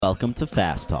Welcome to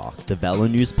Fast Talk, the Velo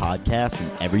News podcast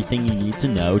and everything you need to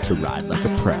know to ride like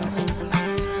a pro.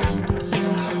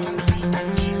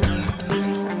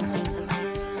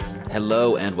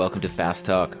 Hello and welcome to Fast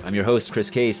Talk. I'm your host,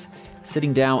 Chris Case,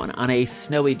 sitting down on a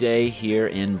snowy day here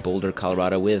in Boulder,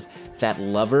 Colorado with that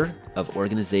lover of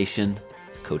organization,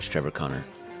 Coach Trevor Connor.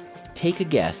 Take a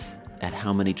guess at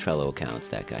how many Trello accounts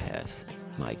that guy has.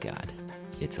 My God,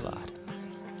 it's a lot.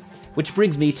 Which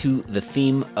brings me to the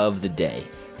theme of the day.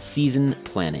 Season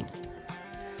planning.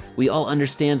 We all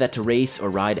understand that to race or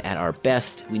ride at our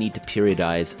best, we need to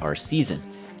periodize our season,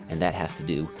 and that has to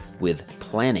do with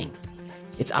planning.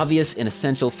 It's obvious and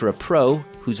essential for a pro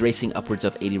who's racing upwards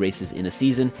of 80 races in a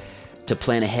season to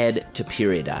plan ahead to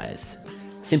periodize.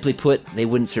 Simply put, they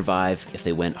wouldn't survive if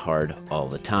they went hard all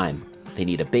the time. They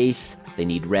need a base, they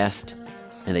need rest,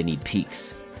 and they need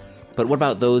peaks. But what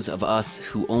about those of us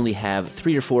who only have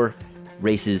 3 or 4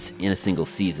 races in a single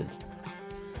season?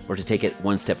 Or to take it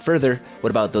one step further, what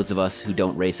about those of us who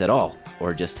don't race at all,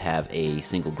 or just have a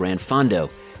single Gran Fondo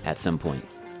at some point?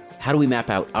 How do we map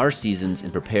out our seasons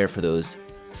and prepare for those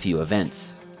few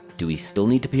events? Do we still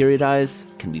need to periodize?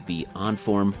 Can we be on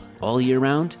form all year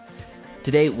round?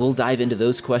 Today, we'll dive into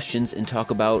those questions and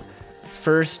talk about,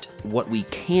 first, what we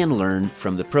can learn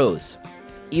from the pros.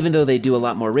 Even though they do a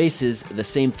lot more races, the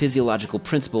same physiological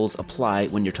principles apply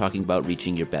when you're talking about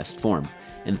reaching your best form.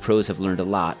 And the pros have learned a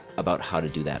lot about how to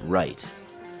do that right.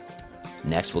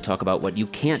 Next, we'll talk about what you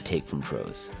can't take from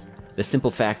pros. The simple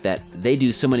fact that they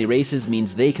do so many races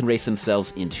means they can race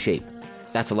themselves into shape.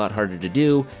 That's a lot harder to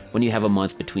do when you have a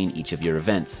month between each of your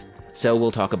events. So we'll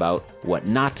talk about what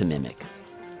not to mimic.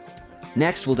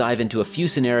 Next, we'll dive into a few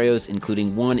scenarios,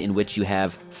 including one in which you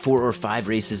have 4 or 5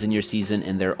 races in your season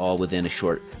and they're all within a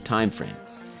short time frame.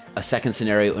 A second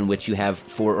scenario in which you have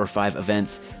 4 or 5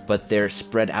 events, but they're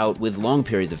spread out with long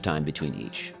periods of time between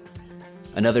each.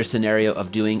 Another scenario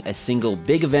of doing a single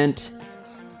big event.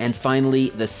 And finally,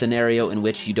 the scenario in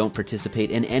which you don't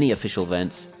participate in any official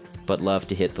events, but love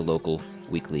to hit the local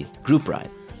weekly group ride.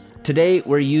 Today,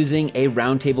 we're using a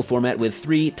roundtable format with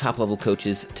 3 top-level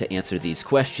coaches to answer these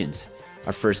questions.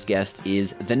 Our first guest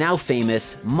is the now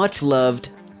famous, much-loved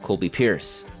Colby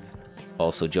Pierce.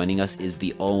 Also joining us is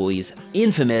the always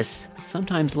infamous,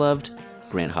 sometimes loved,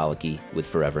 Grant Holicky with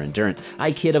Forever Endurance.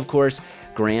 I kid, of course.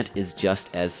 Grant is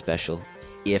just as special,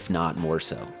 if not more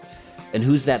so. And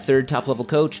who's that third top-level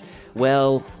coach?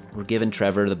 Well, we're giving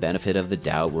Trevor the benefit of the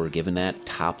doubt. We're giving that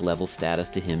top-level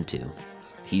status to him, too.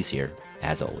 He's here,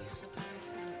 as always.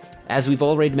 As we've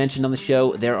already mentioned on the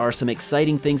show, there are some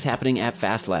exciting things happening at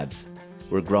Fast Labs.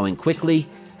 We're growing quickly,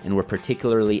 and we're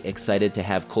particularly excited to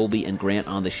have Colby and Grant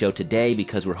on the show today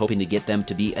because we're hoping to get them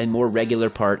to be a more regular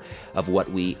part of what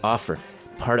we offer.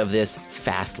 Part of this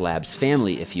Fast Labs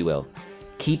family, if you will.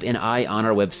 Keep an eye on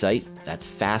our website, that's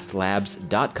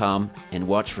fastlabs.com, and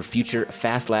watch for future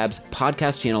Fast Labs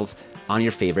podcast channels on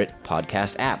your favorite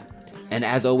podcast app. And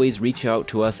as always, reach out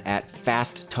to us at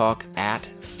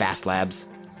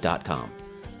fasttalk@fastlabs.com.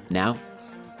 Now,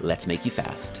 let's make you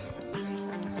fast.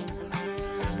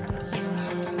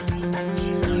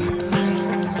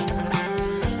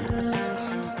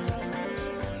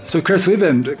 So, Chris, we've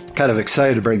been kind of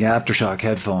excited to bring Aftershock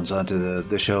headphones onto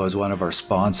the show as one of our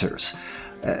sponsors.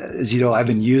 As you know, I've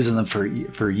been using them for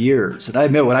years. And I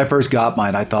admit, when I first got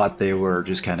mine, I thought they were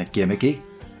just kind of gimmicky.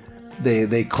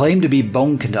 They claim to be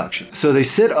bone conduction. So they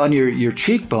sit on your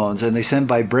cheekbones and they send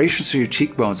vibrations through your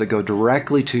cheekbones that go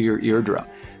directly to your eardrum.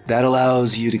 That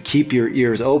allows you to keep your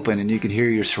ears open and you can hear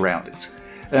your surroundings.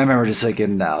 And I remember just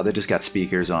thinking, no, they just got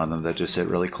speakers on them that just sit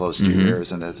really close to your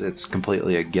ears, and it's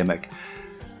completely a gimmick.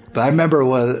 But I remember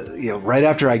right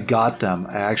after I got them,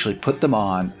 I actually put them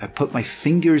on. I put my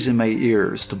fingers in my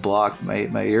ears to block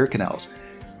my ear canals,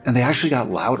 and they actually got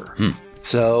louder.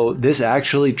 So this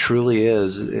actually truly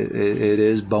is, it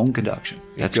is bone conduction.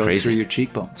 That's it goes crazy. Through your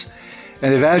cheekbones.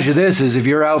 And the advantage of this is if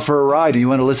you're out for a ride and you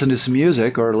want to listen to some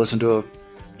music or listen to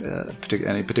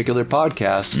any particular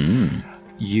podcast,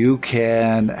 you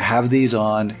can have these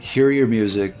on, hear your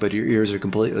music, but your ears are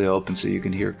completely open so you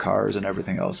can hear cars and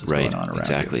everything else that's going on around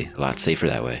exactly. you. A lot safer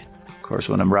that way. Of course,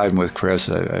 when I'm riding with Chris,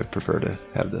 I prefer to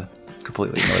have the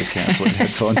completely noise-canceling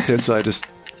headphones in so I just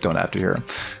don't have to hear them.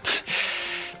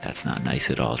 That's not nice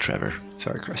at all, Trevor.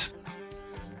 Sorry, Chris.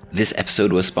 This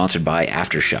episode was sponsored by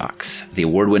Aftershocks, the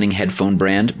award-winning headphone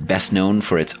brand best known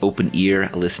for its open-ear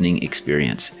listening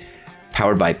experience.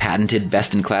 Powered by patented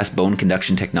best-in-class bone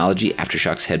conduction technology,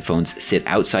 Aftershocks headphones sit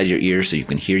outside your ear so you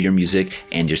can hear your music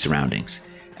and your surroundings.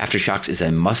 Aftershocks is a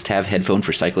must-have headphone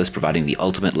for cyclists, providing the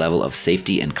ultimate level of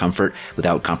safety and comfort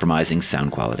without compromising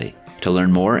sound quality. To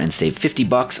learn more and save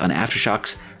 $50 on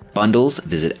Aftershocks, bundles,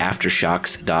 visit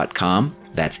aftershokz.com.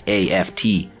 That's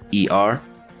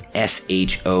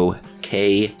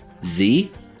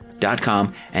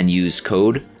AFTERSHOKZ.com and use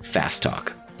code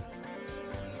FASTTALK.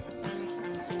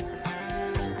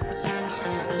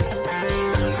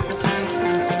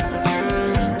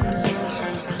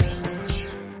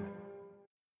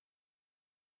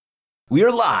 We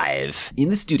are live in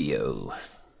the studio.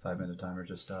 5-minute timer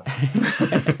just stopped.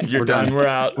 You're done. We're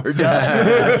out. We're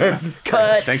done.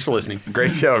 Cut. Thanks for listening.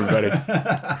 Great show, everybody.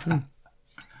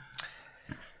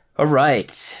 All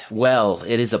right. Well,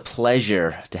 it is a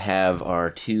pleasure to have our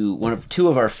two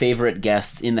of our favorite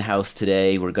guests in the house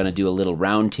today. We're going to do a little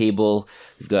round table.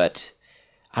 We've got,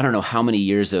 I don't know how many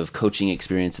years of coaching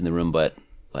experience in the room, but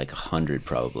like 100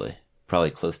 probably.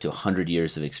 Probably close to 100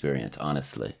 years of experience,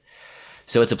 honestly.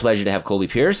 So it's a pleasure to have Colby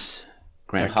Pierce,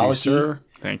 Grant Hollicky, sir.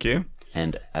 Thank you.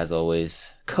 And as always,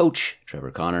 Coach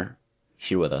Trevor Connor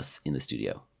here with us in the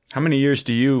studio. How many years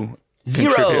do you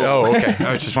 0. contribute? Oh, okay.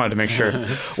 I just wanted to make sure.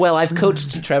 Well, I've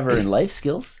coached Trevor in life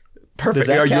skills. Perfect.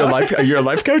 Does that count? Are you a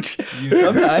life coach?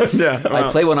 Sometimes. Yeah, well,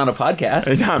 I play one on a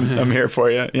podcast. I'm here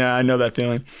for you. Yeah, I know that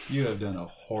feeling. You have done a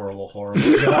horrible job.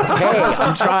 Hey,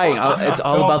 I'm trying. It's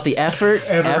all about the effort.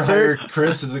 Hired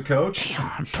Chris as a coach?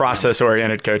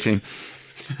 Process-oriented coaching.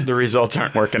 The results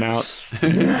aren't working out.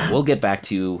 We'll get back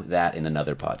to that in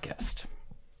another podcast.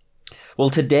 Well,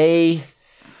 today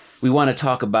we want to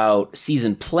talk about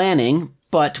season planning,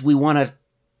 but we want to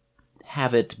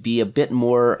have it be a bit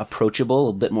more approachable,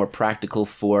 a bit more practical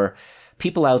for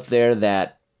people out there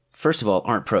that, first of all,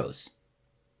 aren't pros.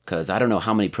 Because I don't know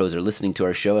how many pros are listening to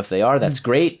our show. If they are, that's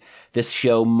great. This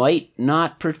show might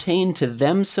not pertain to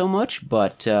them so much,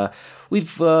 but we've,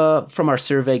 from our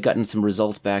survey, gotten some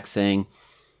results back saying,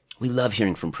 we love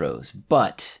hearing from pros,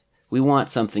 but we want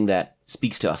something that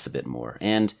speaks to us a bit more.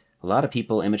 And a lot of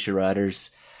people, amateur riders,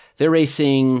 they're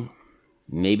racing,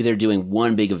 maybe they're doing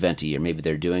one big event a year, maybe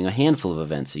they're doing a handful of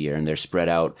events a year, and they're spread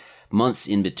out months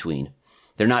in between.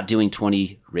 They're not doing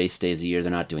 20 race days a year,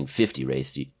 they're not doing 50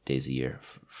 race days a year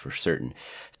for certain.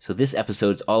 So this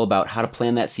episode's all about how to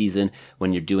plan that season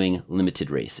when you're doing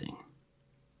limited racing.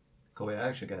 Colby, I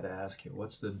actually got to ask you,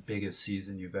 what's the biggest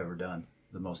season you've ever done?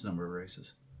 The most number of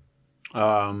races?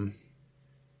 I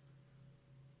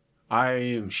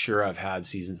am sure I've had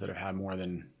seasons that have had more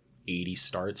than 80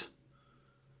 starts,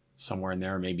 somewhere in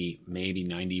there, maybe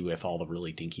 90 with all the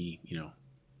really dinky,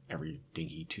 every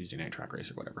dinky Tuesday night track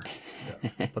race or whatever.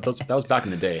 Yeah. But that was back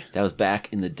in the day. That was back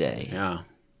in the day. Yeah.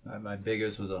 My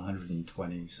biggest was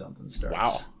 120 something starts.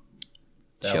 Wow.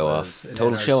 Show off.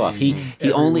 Total show off. He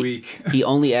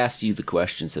only asked you the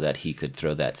question so that he could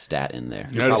throw that stat in there.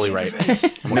 You're probably right.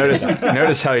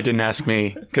 Notice how he didn't ask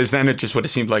me, because then it just would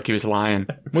have seemed like he was lying.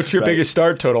 What's your biggest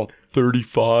start total?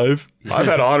 35. I've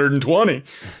had 120.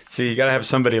 See, you got to have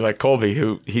somebody like Colby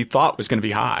who he thought was going to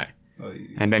be high,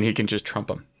 and then he can just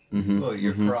trump him. Mm-hmm. Well,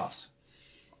 you're cross.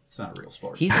 It's not a real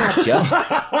sport. He's not just.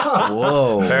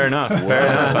 Whoa. Fair enough. Fair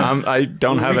enough. I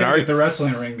don't have an argument. Get the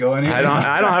wrestling ring going. I don't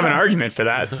have an argument for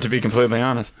that, to be completely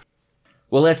honest.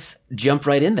 Well, let's jump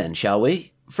right in then, shall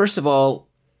we? First of all,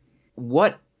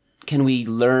 what can we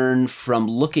learn from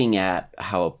looking at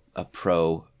how a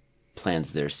pro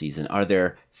plans their season? Are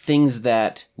there things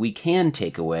that we can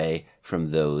take away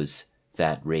from those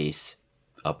that race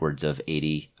upwards of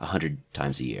 80, 100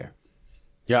 times a year?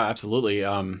 Yeah, absolutely.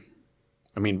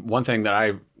 One thing that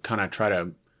I kind of try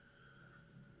to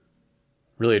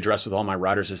really address with all my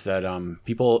riders is that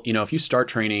people, if you start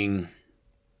training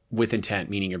with intent,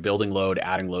 meaning you're building load,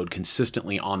 adding load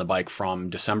consistently on the bike from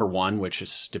December 1, which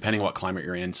is depending on what climate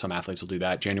you're in, some athletes will do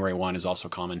that. January 1 is also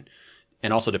common,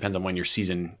 and also depends on when your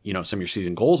season, some of your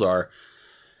season goals are.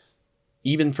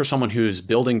 Even for someone who's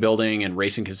building and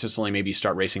racing consistently, maybe you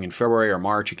start racing in February or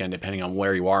March, again, depending on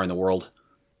where you are in the world.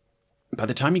 By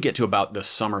the time you get to about the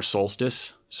summer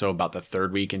solstice, so about the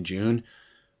third week in June,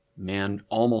 man,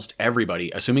 almost everybody,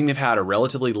 assuming they've had a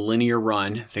relatively linear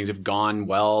run, things have gone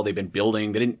well, they've been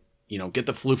building, they didn't, get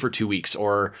the flu for 2 weeks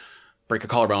or break a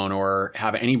collarbone or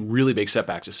have any really big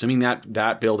setbacks, assuming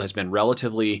that build has been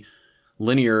relatively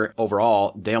linear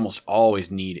overall, they almost always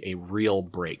need a real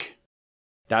break.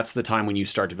 That's the time when you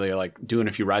start to be like doing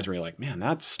a few rides where you're like, man,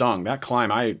 that stung, that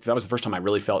climb, that was the first time I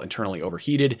really felt internally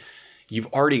overheated.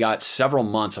 You've already got several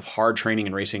months of hard training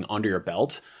and racing under your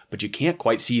belt, but you can't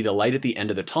quite see the light at the end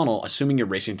of the tunnel, assuming you're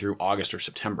racing through August or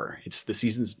September. It's the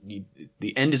season's,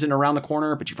 the end isn't around the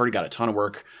corner, but you've already got a ton of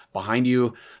work behind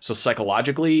you. So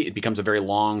psychologically, it becomes a very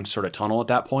long sort of tunnel at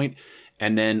that point.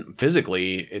 And then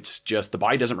physically, it's just the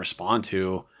body doesn't respond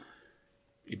to,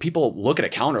 people look at a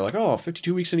calendar like, oh,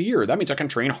 52 weeks in a year. That means I can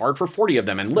train hard for 40 of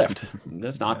them and lift.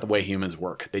 That's not the way humans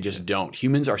work. They just don't.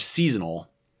 Humans are seasonal.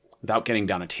 Without getting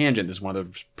down a tangent, this is one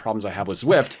of the problems I have with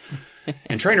Zwift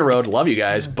and Trainer Road. Love you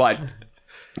guys, but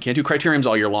can't do criteriums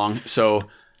all year long. So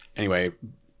anyway,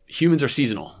 humans are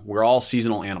seasonal. We're all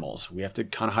seasonal animals. We have to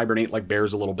kind of hibernate like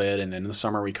bears a little bit. And then in the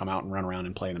summer, we come out and run around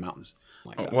and play in the mountains.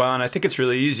 Like that. Well, and I think it's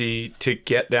really easy to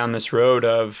get down this road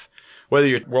of whether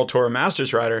you're a World Tour or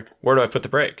Masters rider, where do I put the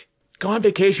brake? Go on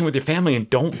vacation with your family and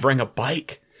don't bring a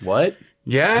bike. What?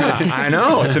 Yeah, I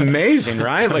know. It's amazing,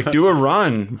 right? Like do a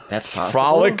run. That's possible.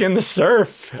 Frolic in the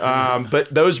surf.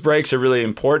 But those breaks are really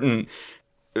important.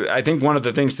 I think one of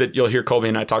the things that you'll hear Colby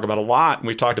and I talk about a lot, and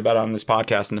we've talked about it on this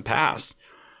podcast in the past,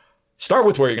 start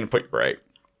with where you're going to put your brake.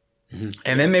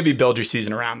 And then maybe build your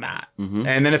season around that.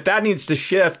 And then if that needs to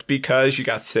shift because you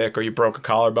got sick or you broke a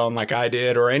collarbone like I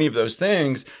did or any of those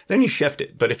things, then you shift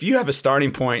it. But if you have a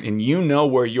starting point and you know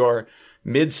where your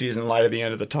mid-season light at the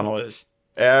end of the tunnel is,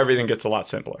 everything gets a lot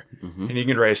simpler. And you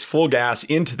can race full gas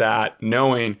into that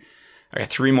knowing I got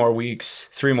 3 more weeks,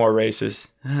 3 more races,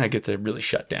 and I get to really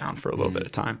shut down for a little bit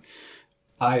of time.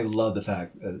 I love the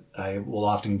fact that I will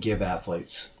often give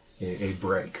athletes a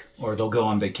break, or they'll go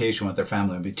on vacation with their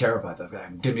family and be terrified. They're like,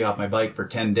 I'm going to be off my bike for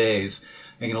 10 days.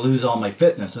 I'm going to lose all my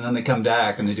fitness. And then they come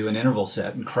back and they do an interval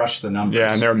set and crush the numbers.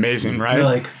 Yeah, and they're amazing, right? You're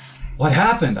like, what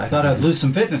happened? I thought I'd lose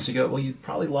some fitness. You go, well, you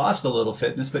probably lost a little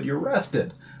fitness, but you're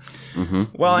rested.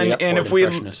 Well, and if we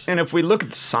freshness. and if we look at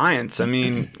the science, I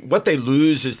mean, what they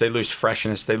lose is they lose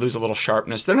freshness, they lose a little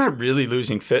sharpness. They're not really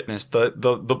losing fitness. The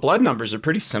blood numbers are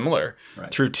pretty similar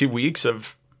through 2 weeks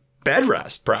of bed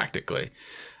rest, practically.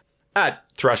 At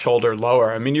threshold or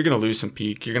lower, I mean, you're going to lose some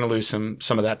peak, you're going to lose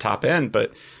some of that top end,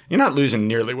 but you're not losing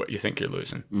nearly what you think you're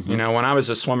losing. You know, when I was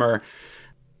a swimmer,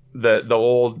 the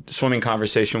old swimming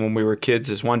conversation when we were kids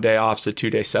is 1 day off's a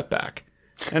 2-day setback.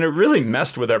 And it really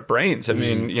messed with our brains. I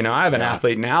mean, you know, I have an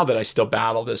athlete now that I still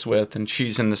battle this with, and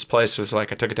she's in this place was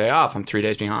like, I took a day off, I'm 3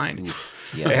 days behind.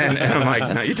 Yeah. And I'm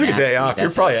like, no, you took a day off,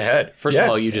 you're probably ahead. First of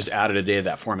all, you just added a day of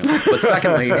that formula. But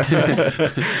secondly,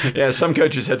 yeah, some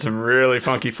coaches had some really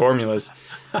funky formulas.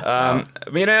 I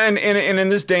mean, and in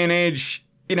this day and age,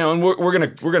 you know, and we're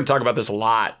gonna talk about this a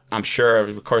lot, I'm sure,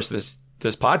 over the course of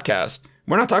this podcast.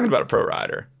 We're not talking about a pro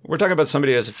rider. We're talking about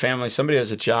somebody who has a family, somebody who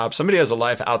has a job, somebody who has a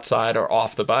life outside or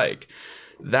off the bike.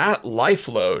 That life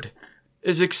load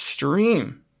is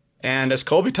extreme. And as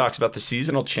Colby talks about the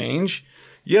seasonal change,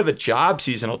 you have a job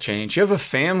seasonal change. You have a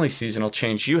family seasonal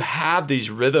change. You have these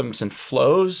rhythms and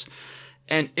flows,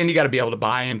 and you got to be able to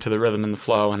buy into the rhythm and the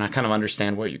flow and I kind of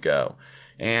understand where you go.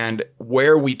 And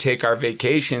where we take our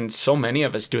vacations, so many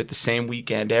of us do it the same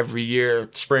weekend every year.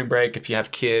 Spring break, if you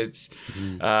have kids,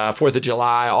 4th of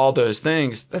July, all those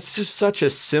things. That's just such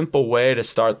a simple way to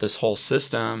start this whole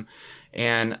system.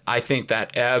 And I think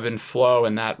that ebb and flow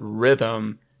and that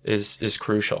rhythm is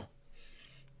crucial.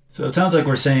 So it sounds like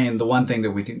we're saying the one thing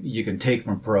that you can take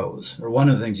from pros, or one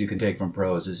of the things you can take from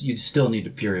pros, is you still need to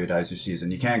periodize your season.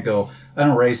 You can't go, I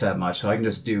don't race that much, so I can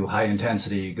just do high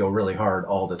intensity, go really hard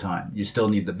all the time. You still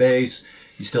need the base,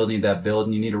 you still need that build,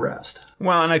 and you need a rest.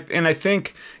 Well, and I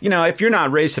think, you know, if you're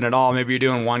not racing at all, maybe you're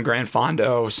doing one Grand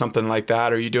Fondo, something like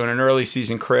that, or you're doing an early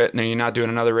season crit, and then you're not doing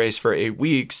another race for 8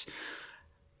 weeks.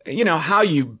 You know, how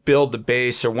you build the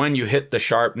base or when you hit the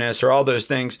sharpness or all those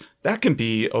things, that can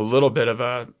be a little bit of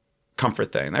a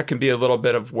comfort thing. That can be a little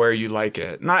bit of where you like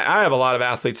it. And I have a lot of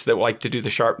athletes that like to do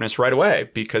the sharpness right away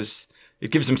because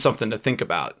it gives them something to think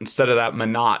about instead of that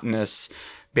monotonous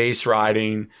base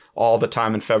riding all the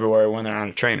time in February when they're on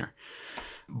a trainer.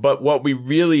 But what we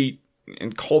really,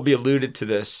 and Colby alluded to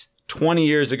this, 20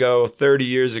 years ago, 30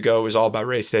 years ago, it was all about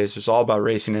race days. It was all about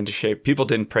racing into shape. People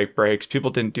didn't break breaks.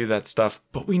 People didn't do that stuff.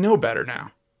 But we know better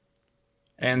now.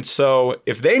 And so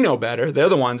if they know better, they're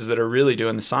the ones that are really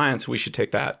doing the science. We should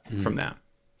take that from them.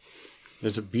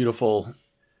 There's a beautiful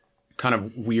kind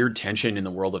of weird tension in the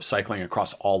world of cycling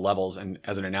across all levels. And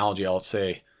as an analogy, I'll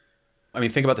say, I mean,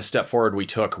 think about the step forward we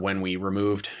took when we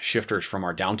removed shifters from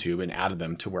our down tube and added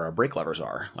them to where our brake levers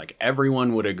are. Like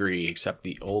everyone would agree, except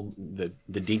the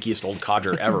dinkiest old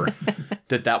codger ever,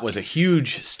 that was a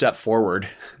huge step forward.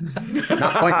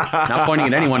 Not pointing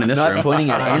at anyone in this room. Not pointing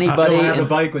at anybody. I have a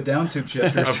bike with down tube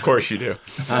shifters. Of course you do.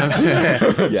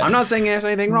 I'm not saying there's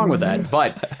anything wrong with that,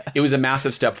 but it was a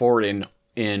massive step forward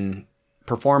in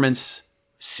performance,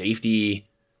 safety,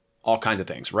 all kinds of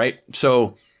things, right?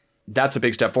 So that's a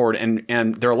big step forward.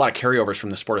 And there are a lot of carryovers from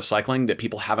the sport of cycling that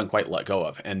people haven't quite let go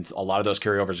of. And a lot of those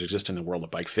carryovers exist in the world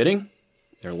of bike fitting.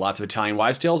 There are lots of Italian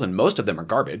wives' tales, and most of them are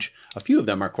garbage. A few of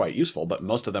them are quite useful, but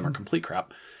most of them are complete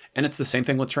crap. And it's the same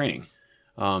thing with training.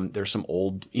 There's some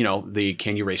old, the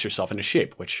can you race yourself into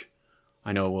shape, which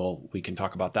I know we can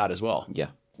talk about that as well. Yeah.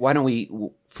 Why don't we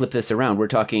flip this around? We're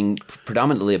talking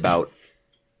predominantly about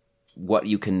what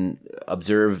you can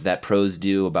observe that pros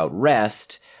do about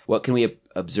rest. What can we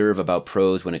observe about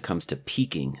pros when it comes to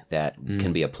peaking that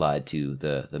can be applied to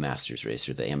the masters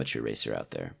racer, the amateur racer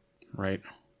out there? Right.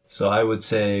 So I would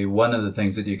say one of the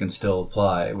things that you can still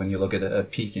apply when you look at a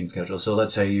peaking schedule. So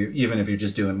let's say even if you're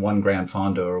just doing one Gran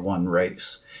Fondo or one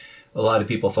race, a lot of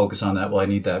people focus on that. Well, I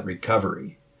need that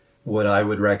recovery. What I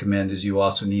would recommend is you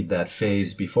also need that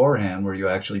phase beforehand where you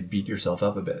actually beat yourself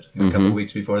up a bit. A couple of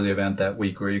weeks before the event, that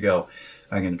week where you go,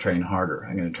 I'm going to train harder.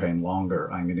 I'm going to train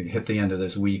longer. I'm going to hit the end of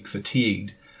this week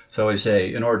fatigued. So I always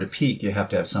say, in order to peak, you have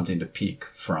to have something to peak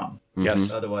from.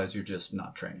 Yes. Otherwise, you're just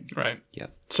not training. Right. Yeah.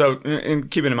 So, and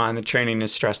keeping in mind that training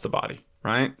is stress the body,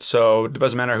 right? So it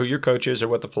doesn't matter who your coach is or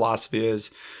what the philosophy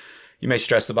is. You may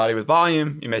stress the body with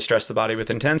volume. You may stress the body with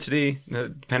intensity,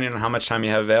 depending on how much time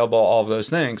you have available, all of those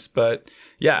things. But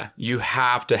yeah, you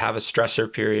have to have a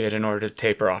stressor period in order to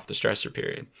taper off the stressor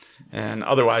period. And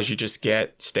otherwise, you just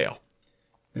get stale.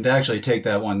 And to actually take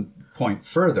that one point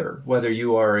further, whether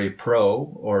you are a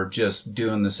pro or just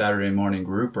doing the Saturday morning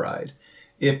group ride,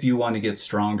 if you want to get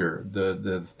stronger,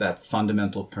 that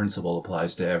fundamental principle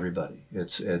applies to everybody.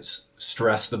 It's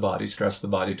stress the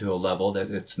body to a level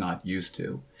that it's not used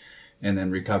to, and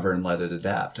then recover and let it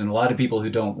adapt. And a lot of people who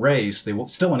don't race, they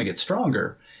still want to get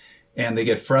stronger, and they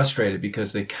get frustrated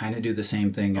because they kind of do the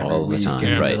same thing every all the week time,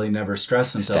 and right. really never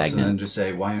stress themselves, Stagnant. and then just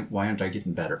say, why aren't I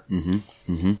getting better?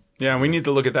 Yeah, we need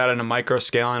to look at that in a micro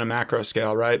scale and a macro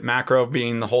scale, right? Macro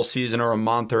being the whole season or a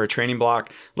month or a training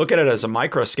block. Look at it as a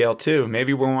micro scale too.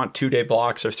 Maybe we want 2-day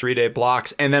blocks or 3-day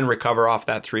blocks and then recover off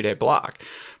that 3-day block.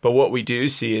 But what we do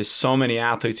see is so many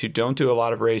athletes who don't do a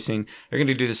lot of racing, they're going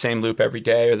to do the same loop every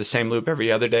day or the same loop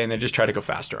every other day, and they just try to go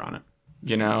faster on it.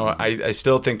 You know, I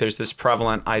still think there's this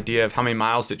prevalent idea of how many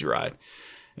miles did you ride?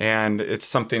 And it's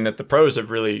something that the pros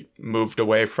have really moved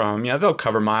away from. Yeah, they'll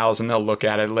cover miles and they'll look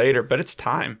at it later, but it's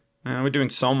time. We're doing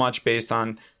so much based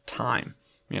on time.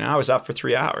 I was out for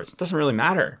 3 hours. It doesn't really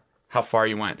matter how far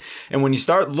you went. And when you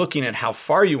start looking at how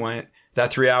far you went,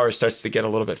 that 3 hours starts to get a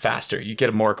little bit faster. You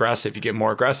get more aggressive. You get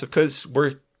more aggressive because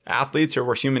we're athletes or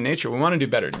we're human nature. We want to do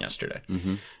better than yesterday.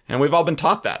 And we've all been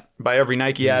taught that by every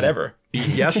Nike ad ever. Beat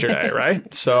yesterday,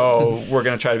 right? So we're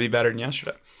going to try to be better than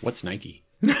yesterday. What's Nike?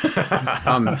 They're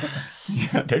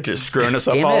just screwing us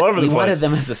up Damn all it, over the we place. wanted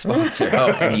them as a sponsor. Oh,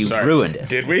 and you ruined it.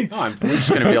 Did we? No, we're just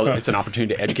going to be able. It's an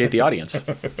opportunity to educate the audience.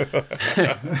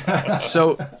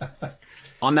 So,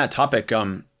 on that topic,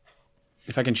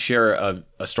 if I can share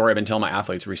a story I've been telling my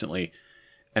athletes recently,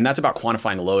 and that's about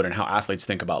quantifying load and how athletes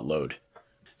think about load.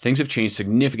 Things have changed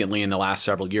significantly in the last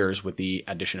several years with the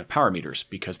addition of power meters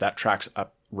because that tracks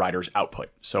up riders' output.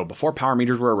 So before power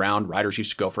meters were around, riders used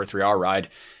to go for a 3-hour ride,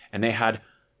 and they had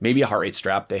maybe a heart rate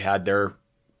strap. They had their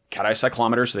cat-eye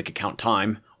cyclometer so they could count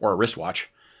time, or a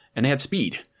wristwatch, and they had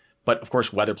speed. But of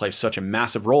course, weather plays such a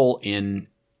massive role in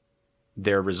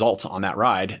their results on that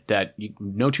ride that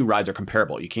no two rides are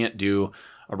comparable. You can't do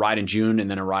a ride in June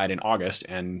and then a ride in August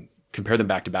and compare them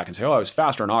back to back and say, oh, I was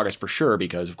faster in August for sure,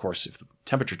 because of course, if the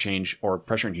temperature change or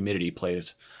pressure and humidity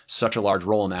plays such a large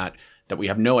role in that we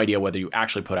have no idea whether you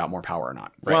actually put out more power or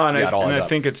not. Right? Well, and Yeah, I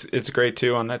think it's great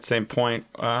too on that same point.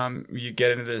 You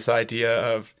get into this idea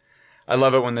of, I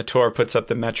love it when the tour puts up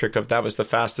the metric of that was the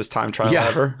fastest time trial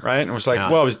ever, right? And it was like,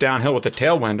 well, it was downhill with a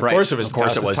tailwind. Of course it was the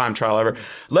fastest time trial ever.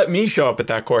 Let me show up at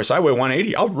that course. I weigh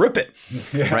 180. I'll rip it.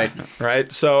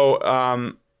 Right. So,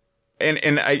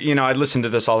 and I listen to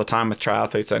this all the time with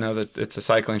triathletes. I know that it's a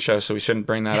cycling show, so we shouldn't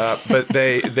bring that up. But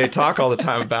they talk all the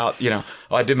time about,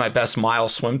 I did my best mile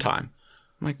swim time.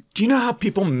 I'm like, do you know how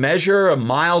people measure a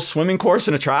mile swimming course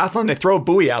in a triathlon? They throw a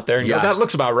buoy out there and go, that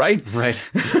looks about right. Right.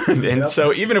 And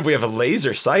so even if we have a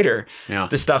laser sighter,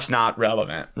 this stuff's not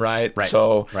relevant, right?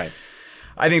 So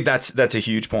I think that's a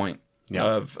huge point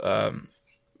of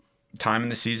time in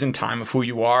the season, time of who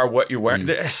you are, what you're wearing.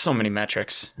 There's so many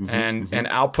metrics, and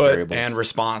output variables. And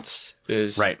response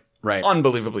is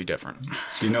unbelievably different.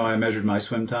 Do you know I measured my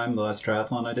swim time the last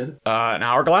triathlon I did? An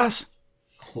hourglass?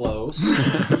 Close.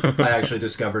 I actually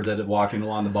discovered that walking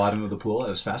along the bottom of the pool, I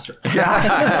was faster.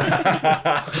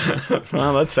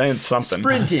 Well, that's saying something.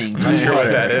 Sprinting. I'm not sure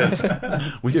what that is.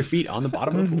 With your feet on the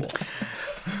bottom of the pool.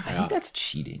 I think that's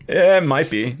cheating. Yeah, it might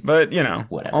be, but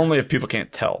whatever. Only if people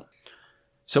can't tell.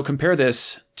 So compare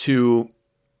this to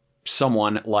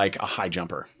someone like a high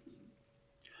jumper.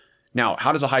 Now,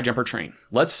 how does a high jumper train?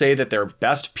 Let's say that their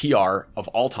best PR of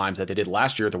all times that they did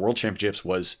last year at the World Championships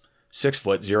was 6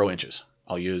 foot 0 inches.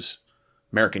 I'll use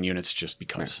American units just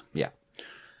because. Yeah.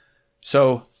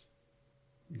 So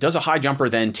does a high jumper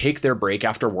then take their break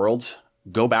after Worlds,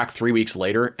 go back 3 weeks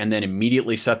later, and then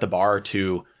immediately set the bar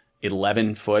to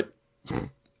 11 foot,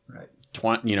 Right.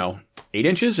 8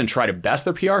 inches and try to best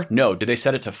their PR? No. Did they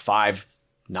set it to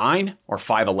 5'9" or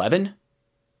 5'11"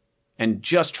 and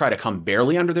just try to come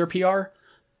barely under their PR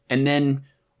and then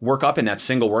work up in that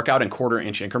single workout in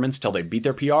quarter-inch increments till they beat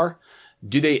their PR?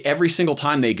 Do they, every single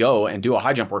time they go and do a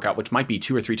high jump workout, which might be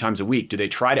 2 or 3 times a week, do they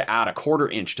try to add a quarter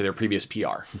inch to their previous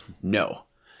PR? No.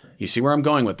 You see where I'm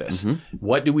going with this?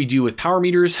 What do we do with power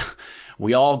meters?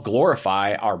 We all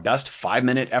glorify our best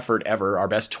 5-minute effort ever, our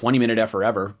best 20-minute effort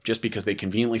ever, just because they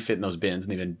conveniently fit in those bins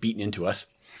and they've been beaten into us.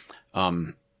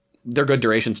 They're good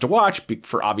durations to watch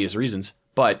for obvious reasons,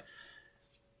 but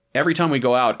every time we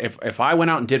go out, if I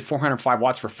went out and did 405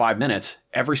 watts for 5 minutes,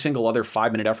 every single other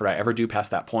 5-minute effort I ever do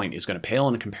past that point is going to pale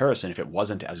in comparison if it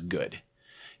wasn't as good.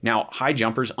 Now, high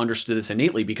jumpers understood this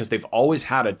innately because they've always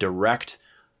had a direct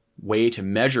way to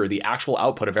measure the actual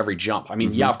output of every jump. I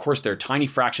mean, yeah, of course, there are tiny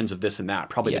fractions of this and that,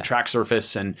 probably the track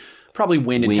surface and probably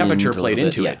wind and temperature played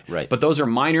into it. Right. But those are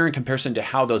minor in comparison to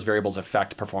how those variables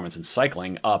affect performance in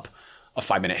cycling up a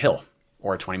 5-minute hill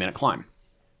or a 20-minute climb,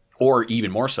 or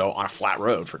even more so on a flat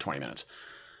road for 20 minutes.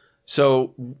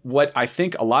 So what I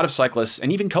think a lot of cyclists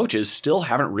and even coaches still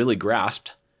haven't really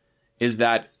grasped is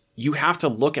that you have to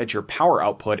look at your power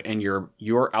output and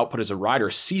your output as a rider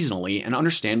seasonally and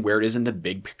understand where it is in the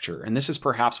big picture. And this is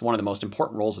perhaps one of the most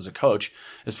important roles as a coach,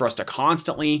 is for us to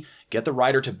constantly get the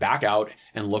rider to back out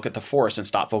and look at the forest and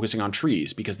stop focusing on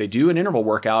trees, because they do an interval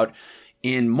workout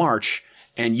in March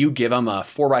and you give them a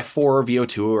 4x4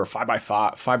 VO2 or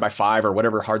 5x5 or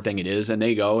whatever hard thing it is, and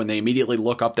they go and they immediately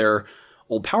look up their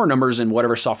old power numbers in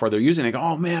whatever software they're using. They go,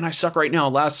 oh man, I suck right now.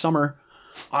 Last summer,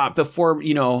 before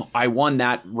I won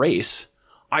that race,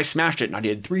 I smashed it and I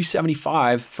did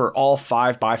 375 for all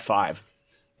 5x5.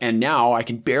 And now I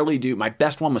can barely do, my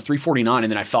best one was 349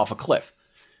 and then I fell off a cliff.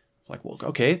 It's like, well,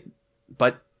 okay,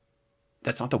 but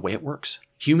that's not the way it works.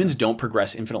 Humans don't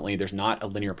progress infinitely. There's not a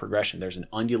linear progression. There's an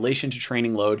undulation to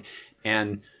training load.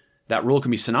 And that rule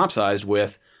can be synopsized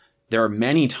with, there are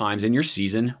many times in your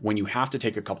season when you have to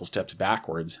take a couple steps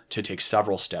backwards to take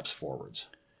several steps forwards.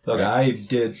 Look, I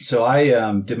did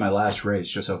my last race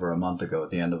just over a month ago at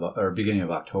the end of, or beginning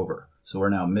of October. So we're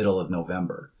now middle of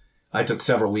November. I took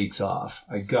several weeks off.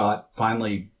 I got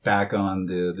finally back on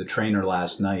the trainer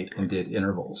last night and did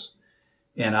intervals.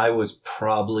 And I was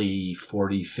probably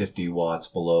 40, 50 watts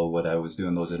below what I was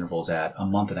doing those intervals at a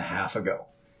month and a half ago.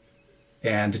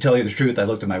 And to tell you the truth, I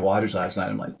looked at my wattage last night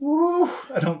and I'm like, woo,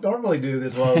 I don't normally do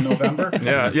this well in November.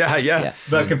 Yeah.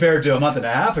 But compared to a month and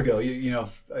a half ago,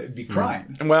 I'd be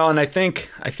crying. Well, and I think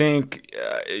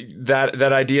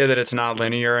that idea that it's not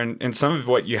linear, and some of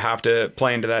what you have to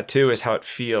play into that too is how it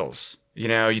feels.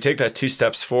 You take that 2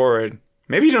 steps forward.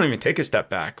 Maybe you don't even take a step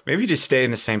back. Maybe you just stay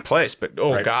in the same place. But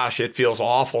gosh, it feels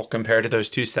awful compared to those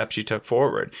 2 steps you took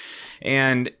forward.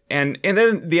 And then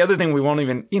the other thing we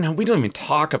don't even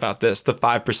talk about this, the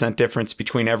 5% difference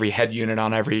between every head unit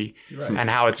on every and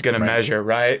how it's going to measure,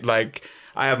 right? Like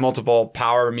I have multiple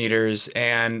power meters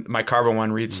and my carbon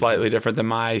one reads slightly different than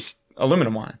my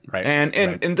aluminum one. Right.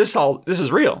 And this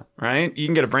is real, right? You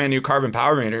can get a brand new carbon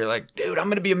power meter. You're like, dude, I'm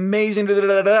going to be amazing.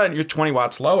 And you're 20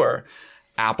 watts lower.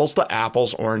 Apples to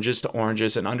apples, oranges to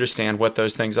oranges, and understand what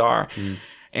those things are.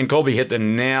 And Colby hit the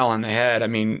nail on the head. I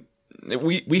mean,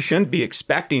 we shouldn't be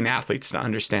expecting athletes to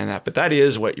understand that, but that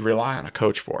is what you rely on a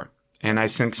coach for. And I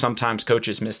think sometimes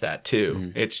coaches miss that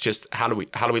too. It's just how do we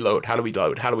load? How do we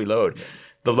load?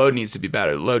 The load needs to be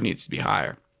better. The load needs to be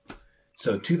higher.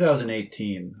 So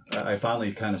 2018, I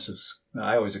finally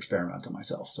I always experiment on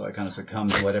myself. So I kind of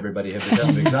succumbed to what everybody had been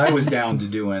telling me, because I was down to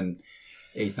doing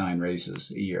 8-9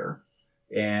 races a year.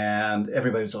 And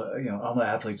everybody's, all the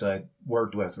athletes I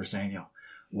worked with were saying,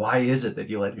 why is it that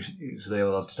you let so they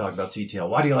love to talk about CTL.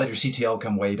 Why do you let your CTL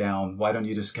come way down? Why don't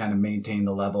you just kind of maintain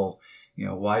the level?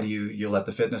 Why do you let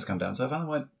the fitness come down? So I finally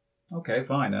went, okay,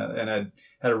 fine. And I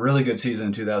had a really good season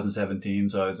in 2017.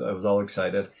 So I was all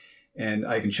excited. And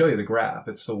I can show you the graph.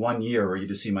 It's the 1 year where you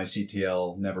just see my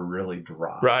CTL never really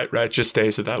drop. Right. It just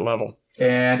stays at that level.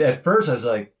 And at first I was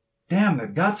like, damn,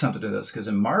 they've got something to this. Because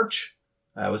in March,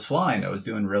 I was flying. I was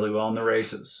doing really well in the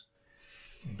races.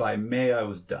 By May, I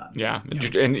was done. Yeah.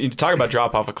 And you talk about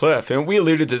drop off a cliff. And we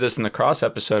alluded to this in the cross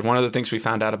episode. One of the things we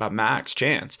found out about Max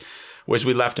Chance was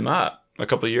we left him up a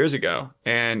couple of years ago.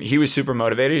 And he was super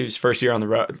motivated. He was first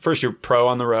year pro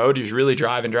on the road. He was really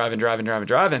driving.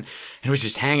 And he was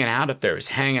just hanging out up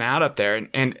there.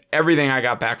 And everything I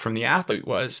got back from the athlete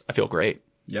was, I feel great.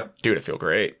 Yep. Dude, I feel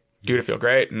great.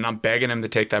 And I'm begging him to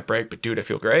take that break. But dude, I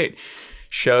feel great.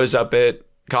 Shows up at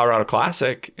Colorado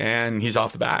Classic and he's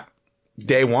off the bat.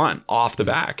 day one off the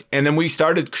back. And then we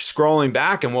started scrolling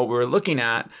back, and what we were looking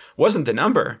at wasn't the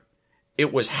number.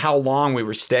 It was how long we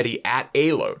were steady at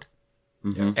a load.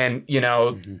 Mm-hmm.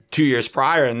 And, 2 years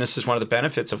prior, and this is one of the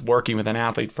benefits of working with an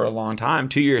athlete for a long time,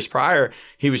 2 years prior,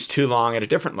 he was too long at a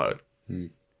different load. Mm.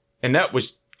 And that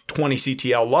was 20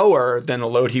 CTL lower than the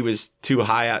load he was too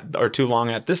high at or too long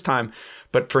at this time.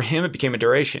 But for him, it became a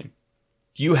duration.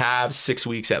 You have 6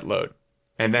 weeks at load,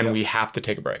 and then we have to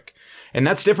take a break. And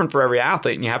that's different for every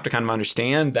athlete, and you have to kind of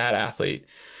understand that athlete.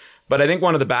 But I think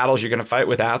one of the battles you're going to fight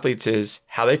with athletes is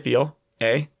how they feel.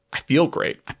 I feel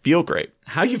great. I feel great.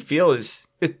 How you feel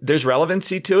there's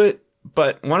relevancy to it.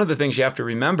 But one of the things you have to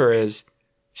remember is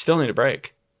you still need a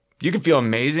break. You can feel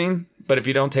amazing, but if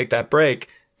you don't take that break, it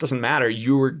doesn't matter.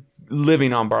 You were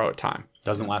living on borrowed time.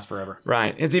 Doesn't last forever.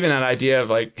 Right. It's even that idea of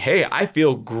like, hey, I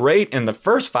feel great in the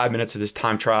first 5 minutes of this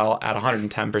time trial at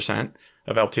 110%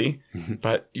 of LT,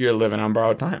 but you're living on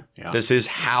borrowed time. Yeah. This is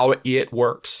how it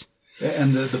works.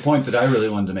 And the point that I really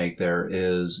wanted to make there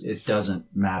is it doesn't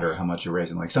matter how much you're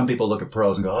racing. Like some people look at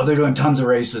pros and go, oh, they're doing tons of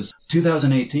races.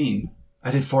 2018,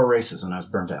 I did 4 races and I was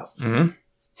burnt out.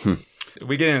 Mm-hmm.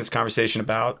 We get into this conversation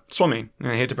about swimming. And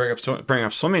I hate to bring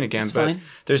up swimming again, it's but fine.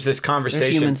 There's this conversation.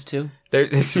 There's humans too.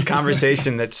 There's a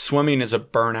conversation that swimming is a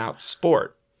burnout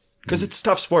sport. Because it's a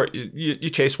tough sport.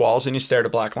 You chase walls and you stare at a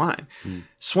black line.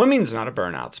 Swimming's not a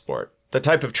burnout sport. The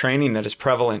type of training that is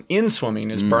prevalent in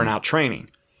swimming is burnout training.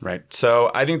 Right.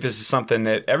 So I think this is something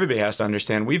that everybody has to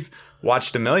understand. We've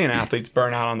watched a million athletes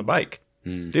burn out on the bike.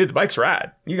 Dude, the bike's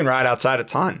rad. You can ride outside a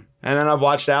ton. And then I've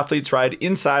watched athletes ride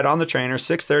inside on the trainer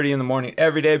 6:30 in the morning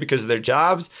every day because of their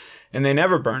jobs, and they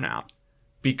never burn out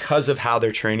because of how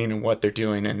they're training and what they're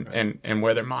doing and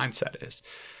where their mindset is.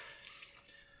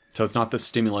 So it's not the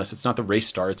stimulus, it's not the race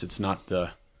starts, it's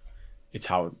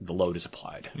how the load is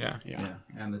applied. Yeah.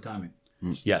 And the timing.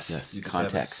 Yes.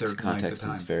 Context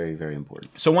is very, very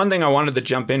important. So one thing I wanted to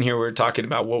jump in here, we were talking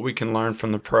about what we can learn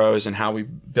from the pros and how we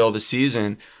build a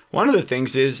season. One of the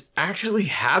things is actually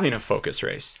having a focus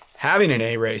race, having an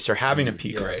A race or having a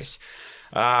peak race.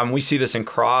 We see this in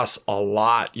cross a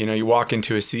lot. You walk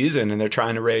into a season and they're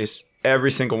trying to race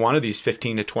every single one of these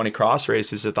 15 to 20 cross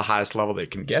races at the highest level they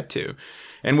can get to.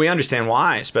 And we understand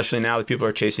why, especially now that people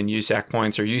are chasing USAC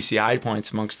points or UCI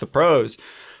points amongst the pros.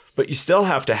 But you still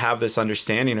have to have this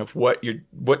understanding of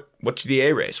what's the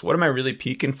A race? What am I really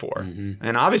peaking for? Mm-hmm.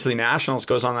 And obviously Nationals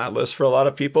goes on that list for a lot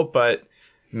of people, but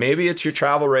maybe it's your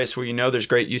travel race where there's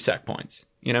great USAC points.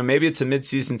 Maybe it's a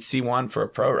midseason C1 for a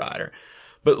pro rider.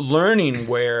 But learning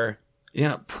where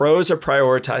pros are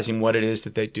prioritizing what it is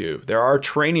that they do. There are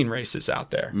training races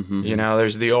out there. Mm-hmm.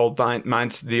 There's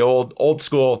the old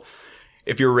school.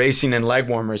 If you're racing in leg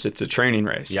warmers, it's a training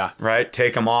race. Yeah. Right?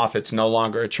 Take them off. It's no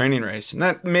longer a training race. And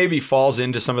that maybe falls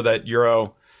into some of that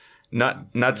Euro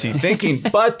nutsy thinking,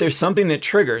 but there's something that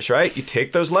triggers, right? You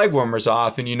take those leg warmers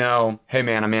off and hey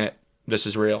man, I'm in it. This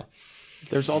is real.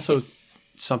 There's also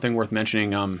something worth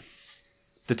mentioning.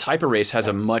 The type of race has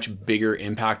a much bigger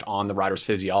impact on the rider's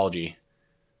physiology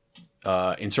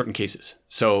in certain cases.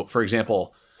 So, for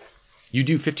example, you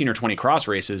do 15 or 20 cross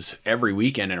races every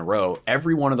weekend in a row.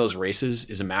 Every one of those races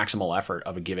is a maximal effort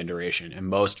of a given duration. And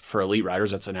for elite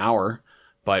riders, that's an hour.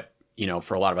 But,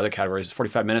 for a lot of other categories,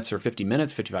 45 minutes or 50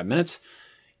 minutes, 55 minutes.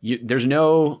 You can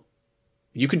do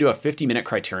a 50-minute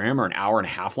criterium or an hour and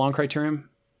a half long criterium.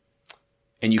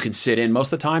 And you can sit in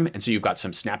most of the time. And so you've got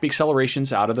some snappy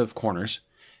accelerations out of the corners.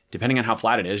 Depending on how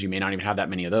flat it is, you may not even have that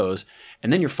many of those.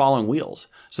 And then you're following wheels.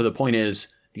 So the point is,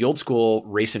 the old school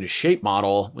race into shape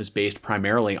model was based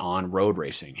primarily on road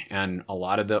racing. And a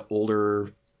lot of the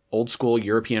old school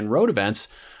European road events,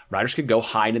 riders could go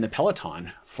hide in the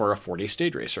peloton for a 4-day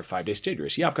stage race or 5-day stage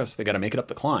race. Yeah, of course, they got to make it up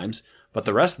the climbs. But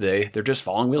the rest of the day, they're just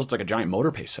following wheels. It's like a giant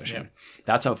motor pace session. Yeah.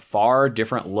 That's a far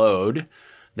different load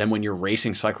than when you're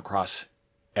racing cyclocross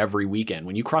every weekend.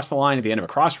 When you cross the line at the end of a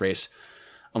cross race,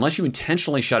 unless you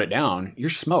intentionally shut it down, you're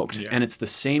smoked. Yeah. And it's the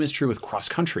same is true with cross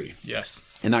country. Yes.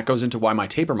 And that goes into why my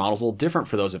taper model is a little different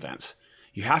for those events.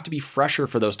 You have to be fresher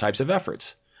for those types of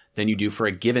efforts than you do for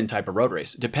a given type of road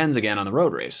race. It depends, again, on the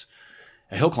road race.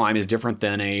 A hill climb is different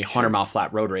than a 100-mile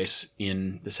flat road race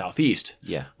in the Southeast.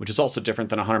 Yeah. Which is also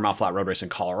different than a 100-mile flat road race in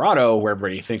Colorado, where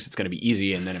everybody thinks it's going to be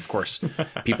easy. And then, of course,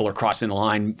 people are crossing the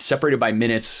line, separated by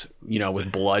minutes,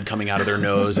 with blood coming out of their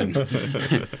nose.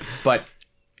 But,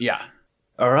 yeah.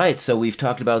 All right, so we've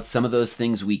talked about some of those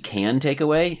things we can take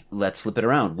away. Let's flip it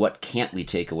around. What can't we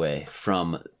take away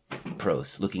from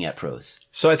pros, looking at pros?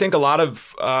 So I think a lot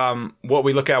of what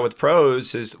we look at with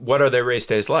pros is what are their race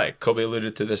days like? Kobe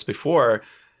alluded to this before.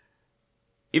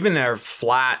 Even their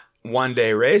flat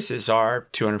one-day races are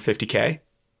 250K.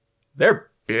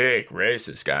 They're big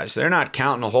races, guys. They're not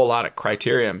counting a whole lot of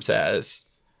criteriums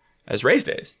as race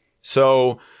days.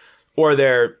 So, or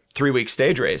they're 3-week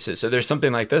stage races. So there's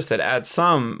something like this that adds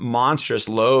some monstrous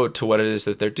load to what it is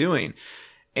that they're doing.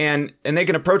 And they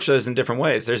can approach those in different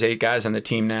ways. There's 8 guys on the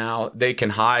team now. They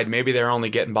can hide. Maybe they're only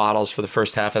getting bottles for the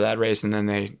first half of that race, and then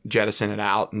they jettison it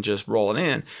out and just roll it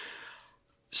in.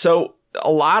 So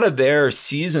a lot of their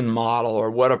season model,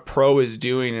 or what a pro is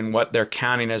doing and what they're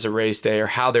counting as a race day, or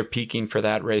how they're peaking for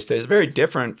that race day, is very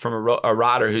different from a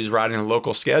rider who's riding a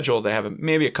local schedule. They have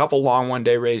maybe a couple long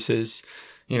one-day races.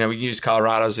 You know, we use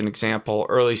Colorado as an example.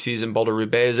 Early season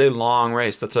Boulder-Roubaix is a long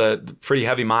race. That's a pretty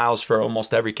heavy miles for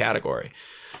almost every category.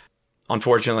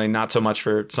 Unfortunately, not so much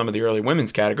for some of the early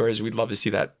women's categories. We'd love to see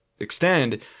that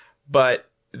extend.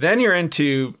 But then you're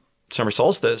into summer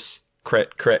solstice,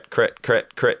 crit.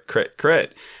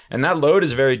 And that load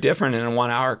is very different in a 1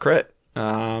 hour crit.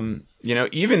 You know,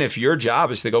 even if your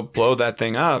job is to go blow that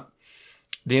thing up,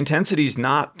 the intensity is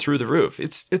not through the roof.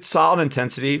 It's solid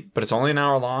intensity, but it's only an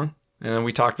hour long. And then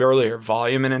we talked earlier,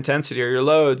 volume and intensity are your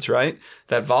loads, right?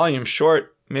 That volume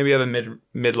short, maybe you have a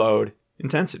mid-load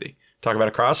intensity. Talk about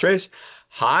a cross race,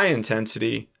 high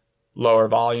intensity, lower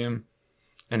volume,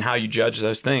 and how you judge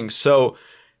those things. So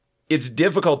it's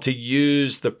difficult to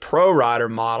use the pro rider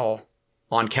model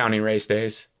on counting race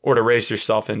days or to race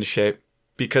yourself into shape,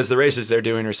 because the races they're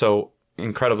doing are so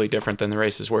incredibly different than the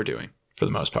races we're doing for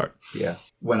the most part. Yeah.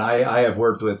 When I have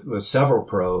worked with several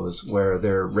pros where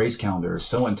their race calendar is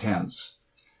so intense,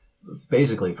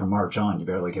 basically from March on, you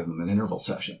barely give them an interval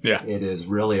session. Yeah. It is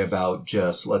really about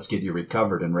just let's get you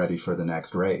recovered and ready for the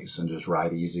next race and just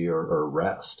ride easy or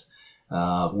rest,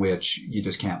 which you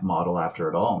just can't model after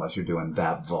at all unless you're doing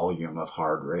that volume of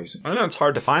hard racing. I know it's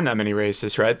hard to find that many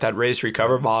races, right? That race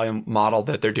recover volume model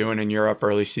that they're doing in Europe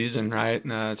early season, right?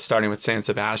 Starting with San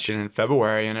Sebastian in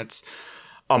February, and it's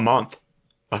a month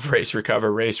of race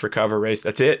recover, race.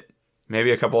 That's it.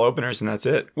 Maybe a couple openers and that's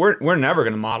it. We're never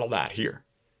going to model that here.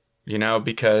 You know,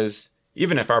 because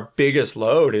even if our biggest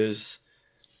load is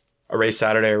a race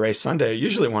Saturday or race Sunday,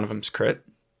 usually one of them's crit.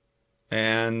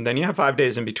 And then you have 5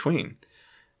 days in between.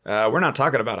 We're not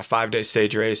talking about a 5-day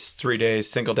stage race, 3 days,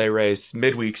 single day race,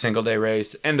 midweek single day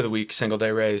race, end of the week single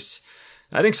day race.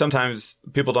 I think sometimes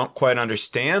people don't quite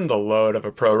understand the load of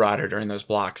a pro rider during those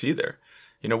blocks either.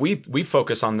 You know, we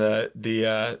focus on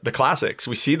the classics.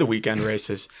 We see the weekend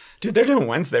races. Dude, they're doing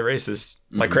Wednesday races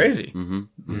like crazy.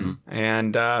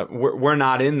 And we're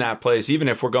not in that place. Even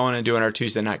if we're going and doing our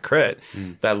Tuesday night crit,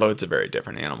 that load's a very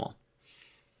different animal.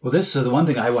 Well, this is the one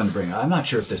thing I wanted to bring up. I'm not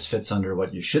sure if this fits under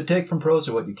what you should take from pros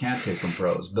or what you can't take from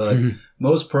pros, but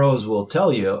most pros will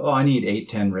tell you, oh, I need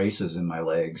 8-10 races in my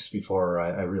legs before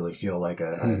I really feel like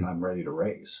I'm ready to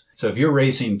race. So if you're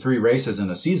racing 3 races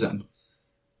in a season,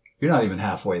 you're not even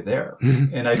halfway there.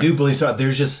 And I do believe so.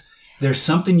 There's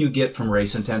something you get from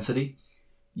race intensity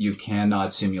you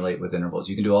cannot simulate with intervals.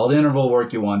 You can do all the interval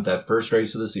work you want. That first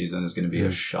race of the season is going to be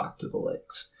a shock to the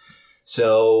legs.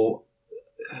 So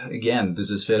again, does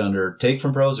this fit under take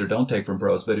from pros or don't take from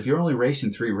pros? But if you're only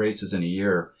racing 3 races in a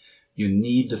year, you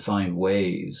need to find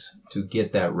ways to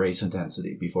get that race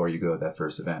intensity before you go to that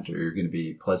first event, or you're going to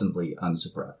be pleasantly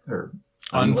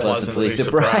unpleasantly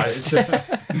surprised.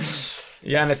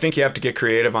 Yeah, and I think you have to get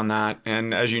creative on that.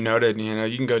 And as you noted, you know,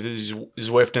 you can go to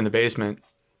Zwift in the basement.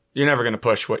 You're never going to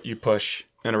push what you push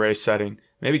in a race setting.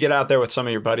 Maybe get out there with some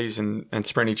of your buddies and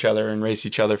sprint each other and race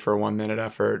each other for a 1-minute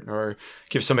effort, or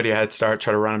give somebody a head start,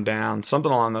 try to run them down.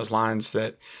 Something along those lines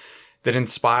that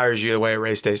inspires you the way a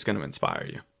race day is going to inspire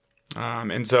you.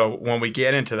 And so when we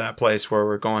get into that place where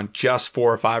we're going just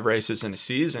 4 or 5 races in a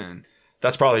season,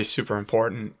 that's probably super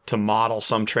important to model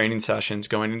some training sessions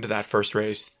going into that first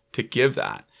race to give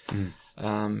that,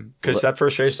 because that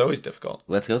first race is always difficult.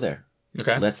 Let's go there.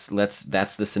 Okay. That's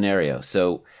the scenario.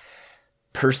 So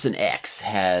person X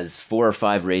has 4 or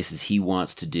 5 races he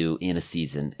wants to do in a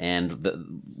season, and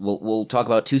we'll talk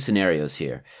about 2 scenarios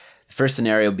here. The first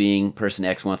scenario being person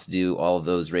X wants to do all of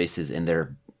those races and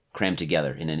they're crammed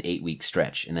together in an 8-week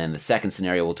stretch. And then the second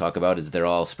scenario we'll talk about is they're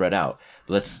all spread out.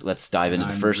 But let's dive into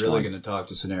the first one. I'm really going to talk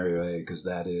to scenario A because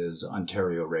that is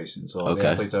Ontario racing. So all the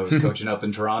athletes I was coaching up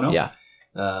in Toronto,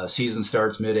 season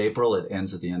starts mid-April, it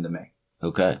ends at the end of May.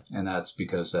 Okay. And that's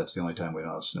because that's the only time we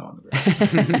don't have snow on the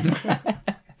ground.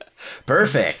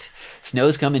 Perfect.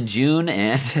 Snow's come in June,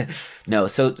 and no.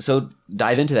 So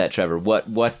dive into that, Trevor.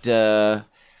 What's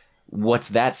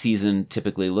that season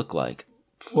typically look like?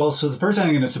 Well, so the first thing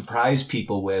I'm going to surprise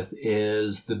people with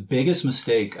is the biggest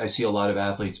mistake I see a lot of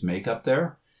athletes make up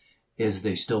there is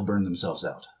they still burn themselves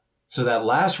out. So that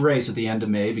last race at the end of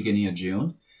May, beginning of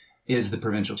June, is the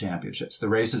provincial championships. The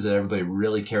races that everybody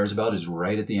really cares about is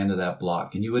right at the end of that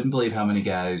block. And you wouldn't believe how many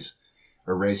guys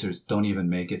or racers don't even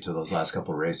make it to those last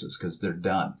couple of races because they're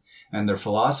done. And their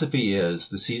philosophy is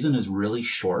the season is really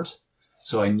short,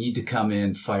 so I need to come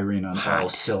in firing on all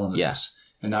cylinders. Yeah.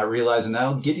 And not realizing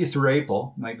that'll get you through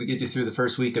April, might get you through the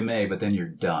first week of May, but then you're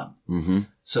done. Mm-hmm.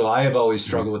 So I have always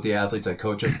struggled with the athletes I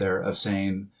coach up there of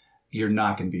saying, you're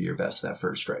not going to be your best that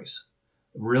first race.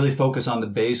 Really focus on the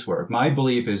base work. My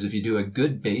belief is if you do a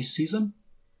good base season,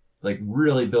 like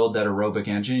really build that aerobic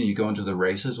engine and you go into the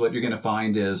races, what you're going to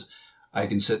find is I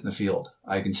can sit in the field.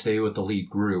 I can stay with the lead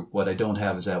group. What I don't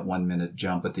have is that 1 minute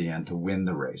jump at the end to win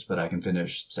the race, but I can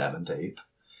finish 7th, 8th.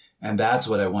 And that's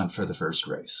what I want for the first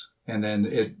race. And then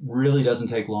it really doesn't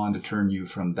take long to turn you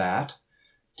from that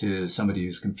to somebody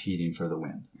who's competing for the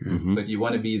win. Mm-hmm. But you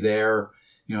want to be there,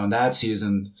 in that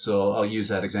season. So I'll use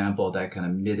that example, that kind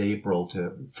of mid-April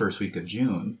to first week of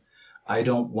June. I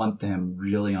don't want them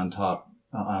really on top,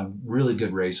 on really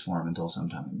good race form until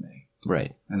sometime in May.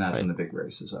 Right. And that's when the big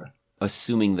races are.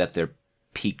 Assuming that their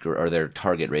peak or their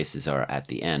target races are at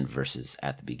the end versus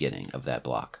at the beginning of that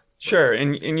block. Sure,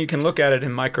 and you can look at it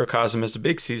in microcosm as a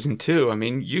big season too. I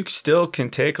mean, you still can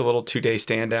take a little 2-day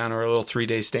stand down or a little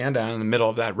 3-day stand down in the middle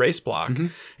of that race block. Mm-hmm.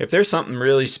 If there's something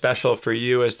really special for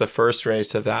you as the first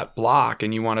race of that block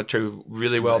and you want to do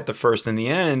really well at the first and the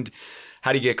end,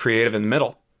 how do you get creative in the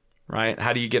middle, right?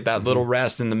 How do you get that little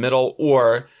rest in the middle?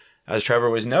 Or, as Trevor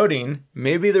was noting,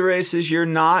 maybe the races you're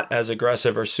not as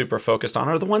aggressive or super focused on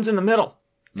are the ones in the middle.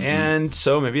 Mm-hmm. And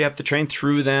so maybe you have to train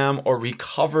through them or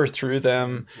recover through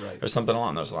them or something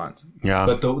along those lines. Yeah.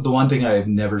 But the one thing I have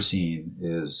never seen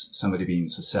is somebody being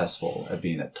successful at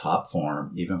being at top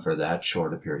form, even for that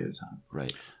short a period of time.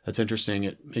 Right. That's interesting.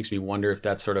 It makes me wonder if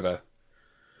that's sort of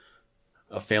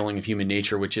a failing of human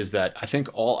nature, which is that I think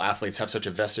all athletes have such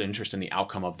a vested interest in the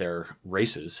outcome of their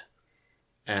races.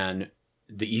 And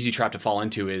the easy trap to fall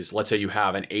into is, let's say you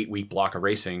have an 8-week block of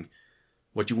racing.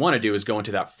 What you want to do is go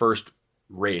into that first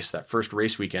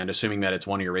race weekend, assuming that it's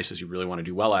one of your races you really want to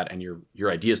do well at, and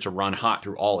your idea is to run hot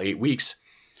through all 8 weeks.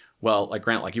 Well, like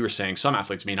Grant, like you were saying, some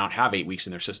athletes may not have 8 weeks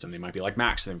in their system. They might be like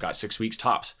Max, and they've got 6 weeks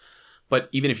tops. But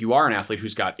even if you are an athlete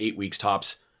who's got 8 weeks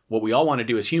tops, what we all want to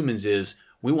do as humans is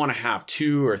we want to have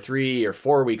 2 or 3 or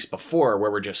 4 weeks before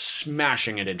where we're just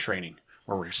smashing it in training,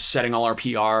 where we're setting all our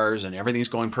PRs and everything's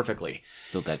going perfectly.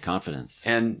 Build that confidence.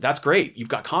 And that's great. You've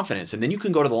got confidence. And then you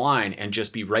can go to the line and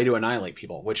just be ready to annihilate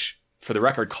people, which, for the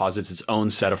record, causes its own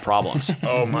set of problems.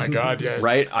 Oh my God, yes.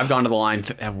 Right? I've gone to the line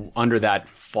under that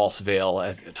false veil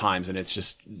at times, and it's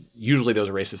just usually those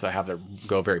are races that I have that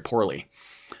go very poorly.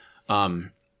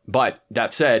 But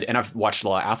that said, and I've watched a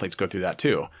lot of athletes go through that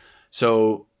too.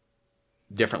 So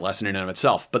different lesson in and of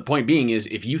itself. But the point being is,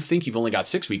 if you think you've only got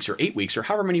 6 weeks or 8 weeks or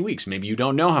however many weeks, maybe you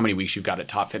don't know how many weeks you've got at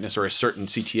Top Fitness or a certain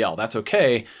CTL, that's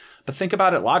okay. But think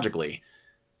about it logically.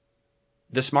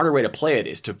 The smarter way to play it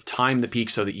is to time the peak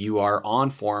so that you are on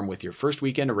form with your first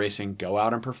weekend of racing, go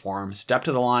out and perform, step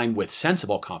to the line with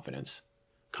sensible confidence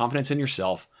in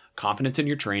yourself, confidence in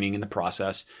your training, in the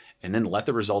process, and then let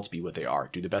the results be what they are.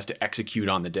 Do the best to execute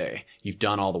on the day. You've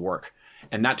done all the work.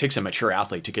 And that takes a mature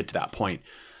athlete to get to that point.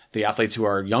 The athletes who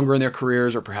are younger in their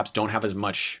careers or perhaps don't have as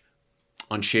much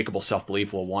unshakable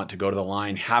self-belief will want to go to the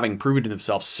line, having proven to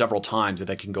themselves several times that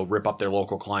they can go rip up their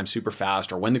local climb super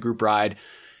fast or win the group ride.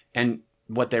 And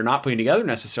what they're not putting together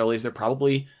necessarily is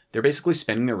they're basically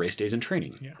spending their race days in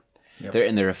training. Yeah.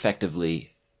 Yep. They're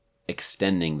effectively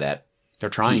extending that. They're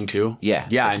trying to. Yeah.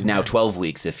 It's now 12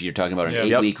 weeks if you're talking about an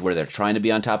 8-week where they're trying to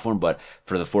be on top form, but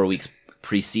for the 4 weeks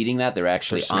preceding that, they're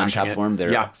actually on top form.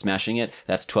 They're smashing it.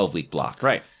 That's 12-week block.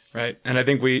 Right. Right. And I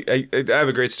think I have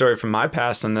a great story from my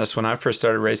past on this. When I first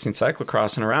started racing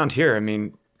cyclocross and around here, I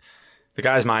mean, the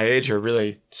guys my age are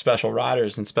really special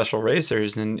riders and special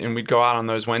racers. And we'd go out on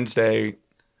those Wednesday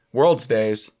Worlds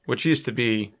days, which used to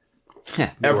be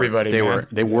everybody.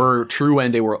 They were true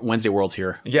Wednesday Worlds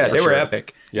here. Yeah, they were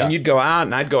epic. Yeah. And you'd go out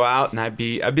and I'd go out and I'd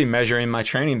be measuring my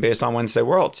training based on Wednesday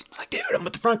Worlds. I'm like, dude, I'm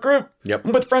with the front group. Yep.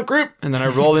 I'm with the front group. And then I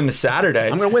rolled into Saturday.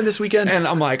 I'm going to win this weekend. And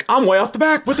I'm like, I'm way off the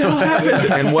back. What the hell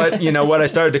happened? And what I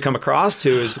started to come across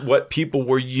to is what people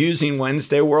were using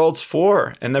Wednesday Worlds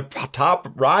for. And the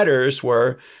top riders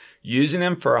were using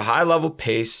them for a high level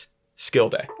pace skill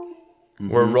day. Mm-hmm.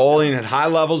 We're rolling at high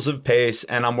levels of pace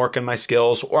and I'm working my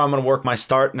skills, or I'm going to work my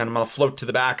start and then I'm going to float to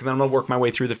the back and then I'm going to work my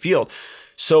way through the field.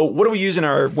 So what are we using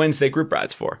our Wednesday group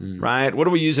rides for, right? What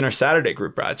are we using our Saturday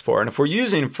group rides for? And if we're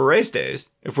using them for race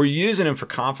days, if we're using them for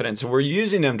confidence, and we're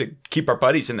using them to keep our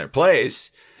buddies in their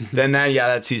place, then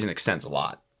that season extends a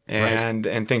lot.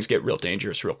 And things get real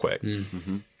dangerous real quick.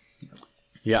 Mm-hmm.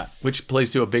 Yeah, which plays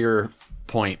to a bigger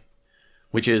point,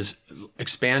 which is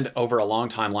expand over a long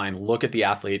timeline, look at the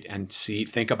athlete and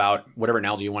think about whatever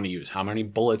analogy you want to use, how many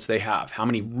bullets they have, how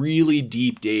many really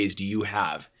deep days do you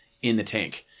have in the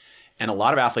tank? And a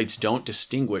lot of athletes don't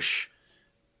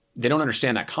they don't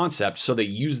understand that concept, so they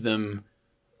use them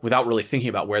without really thinking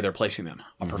about where they're placing them.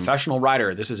 A professional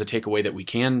rider, this is a takeaway that we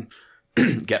can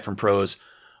get from pros.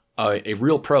 A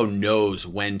real pro knows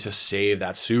when to save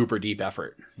that super deep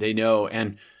effort. They know,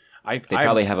 and they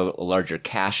probably have a larger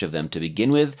cache of them to begin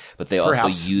with, but they also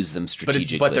use them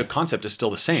strategically. But the concept is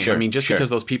still the same. Sure, I mean, just because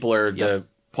those people are the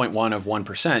 0.1 of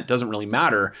 1% doesn't really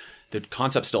matter. The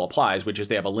concept still applies, which is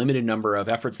they have a limited number of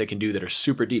efforts they can do that are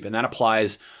super deep. And that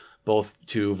applies both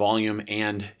to volume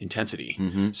and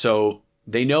intensity. So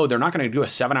they know they're not going to do a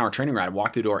 7-hour training ride,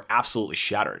 walk through the door absolutely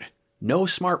shattered. No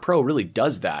smart pro really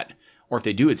does that. Or if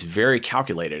they do, it's very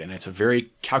calculated, and it's a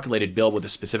very calculated build with a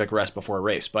specific rest before a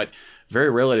race. But very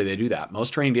rarely do they do that.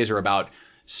 Most training days are about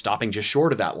stopping just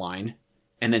short of that line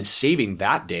and then saving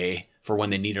that day for when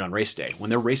they need it on race day. When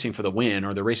they're racing for the win,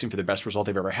 or they're racing for the best result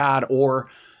they've ever had, or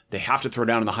they have to throw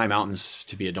down in the high mountains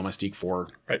to be a domestique for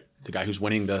the guy who's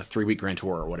winning the 3-week Grand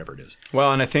Tour or whatever it is.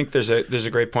 Well, and I think there's a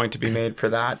great point to be made for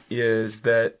that, is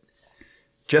that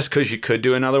just because you could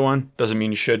do another one doesn't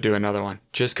mean you should do another one.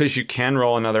 Just because you can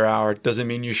roll another hour doesn't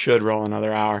mean you should roll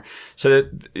another hour. So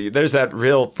that there's that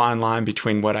real fine line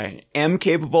between what I am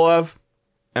capable of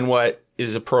and what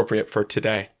is appropriate for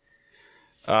today.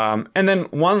 And then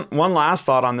one last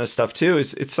thought on this stuff too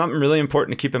is it's something really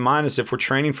important to keep in mind is if we're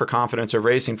training for confidence or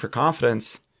racing for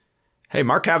confidence. Hey,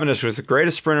 Mark Cavendish was the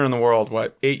greatest sprinter in the world,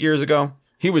 8 years ago?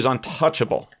 He was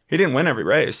untouchable. He didn't win every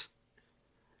race.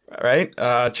 Right?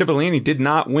 Cipollini did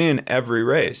not win every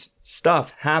race.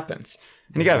 Stuff happens.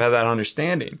 And you got to have that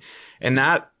understanding. And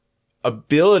that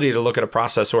ability to look at a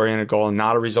process-oriented goal and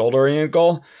not a result-oriented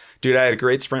goal. Dude, I had a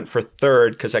great sprint for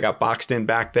third because I got boxed in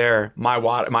back there. My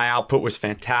output was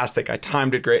fantastic. I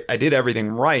timed it great. I did everything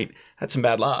right. That's some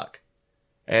bad luck.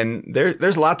 And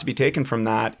there's a lot to be taken from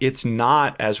that. It's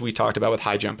not, as we talked about with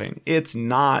high jumping, it's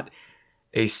not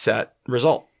a set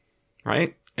result,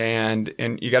 right? And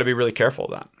you got to be really careful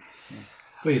of that.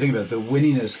 Well, you think about it, the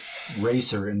winningest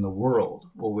racer in the world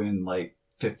will win like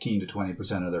 15 to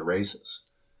 20% of their races.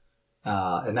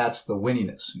 And that's the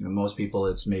winningest. Most people,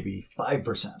 it's maybe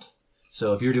 5%.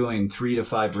 So if you're doing 3 to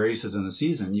 5 races in a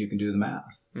season, you can do the math.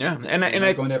 Yeah. And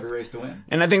I going to every race to win.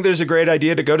 And I think there's a great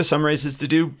idea to go to some races to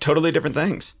do totally different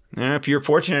things. If you're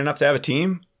fortunate enough to have a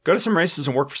team, go to some races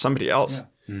and work for somebody else.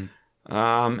 Yeah.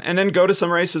 And then go to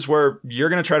some races where you're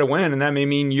going to try to win, and that may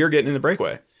mean you're getting in the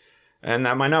breakaway. And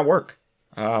that might not work.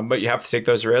 But you have to take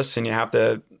those risks, and you have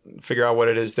to figure out what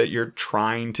it is that you're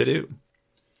trying to do.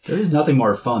 There is nothing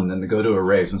more fun than to go to a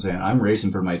race and say, I'm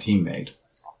racing for my teammate.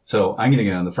 So I'm going to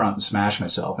get on the front and smash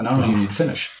myself, and I don't even need to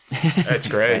finish. That's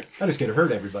great. I just get to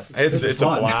hurt everybody. It's a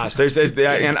blast.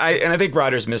 And I think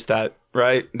riders miss that,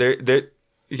 right?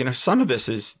 Some of this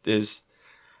is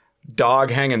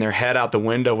dog hanging their head out the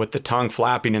window with the tongue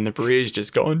flapping in the breeze,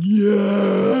 just going,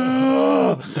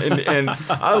 yeah. And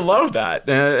I love that.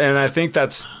 And I think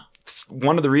that's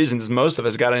one of the reasons most of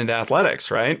us got into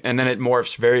athletics, right? And then it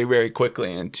morphs very, very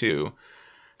quickly into,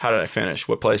 how did I finish?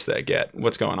 What place did I get?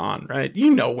 What's going on, right?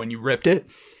 You know when you ripped it.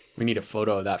 We need a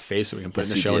photo of that face so we can put in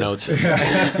the show notes.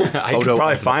 I could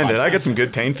probably find it. I got some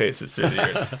good pain faces through the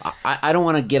years. I don't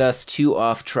want to get us too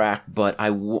off track, but I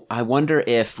wonder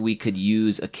if we could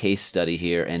use a case study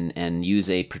here and use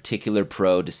a particular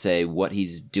pro to say what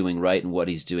he's doing right and what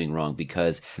he's doing wrong.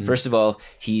 Because, first of all,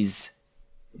 he's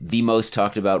the most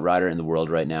talked about rider in the world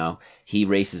right now. He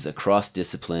races across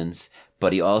disciplines,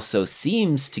 but he also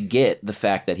seems to get the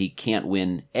fact that he can't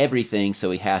win everything,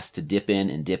 so he has to dip in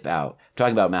and dip out. I'm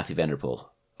talking about Mathieu van der Poel,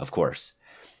 of course.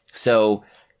 So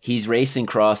he's racing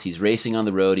cross, he's racing on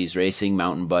the road, he's racing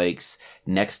mountain bikes.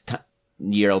 Next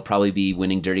year, he'll probably be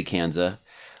winning Dirty Kanza.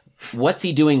 What's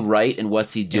he doing right and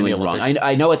what's he doing wrong?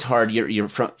 I know it's hard. You're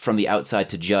from the outside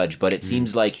to judge, but it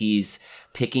seems like he's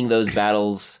picking those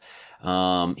battles.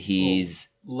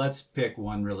 Let's pick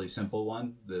one really simple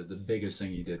one. The biggest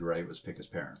thing he did right was pick his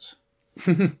parents.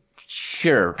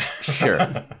 Sure.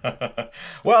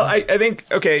 Well, I think,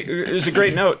 okay, there's a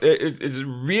great note. It's a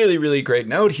really, really great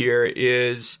note here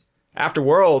is after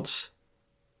Worlds,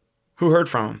 who heard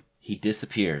from him? He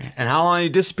disappeared. And how long did he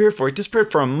disappear for? He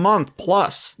disappeared for a month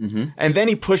plus. Mm-hmm. And then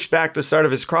he pushed back the start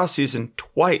of his cross season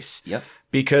twice. Yep.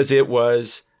 Because it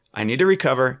was, I need to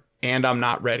recover and I'm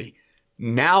not ready.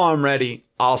 Now I'm ready.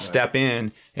 I'll step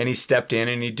in. And he stepped in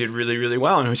and he did really, really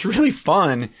well. And it was really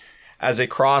fun as a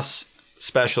cross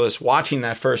specialist watching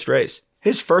that first race.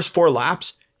 His first 4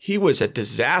 laps, he was a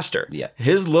disaster. Yeah.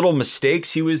 His little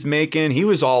mistakes he was making, he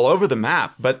was all over the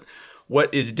map. But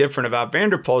What is different about Van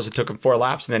der Poel is it took him 4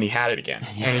 laps and then he had it again.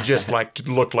 And he just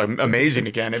looked like amazing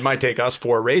again. It might take us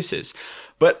 4 races.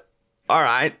 But all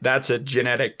right, that's a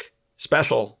genetic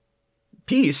special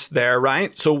piece there,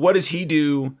 right? So what does he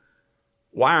do?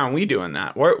 Why aren't we doing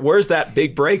that? Where's that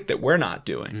big break that we're not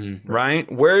doing, right?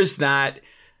 Where's that,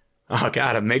 oh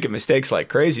God, I'm making mistakes like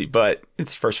crazy, but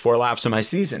it's the first 4 laps of my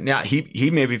season. Yeah, he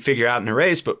maybe figure out in a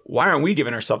race, but why aren't we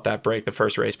giving ourselves that break the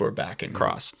first race we're back in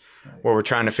cross, where we're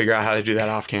trying to figure out how to do that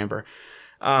off camber?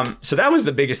 So that was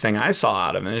the biggest thing I saw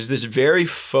out of him, is this very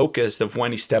focused of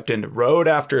when he stepped into road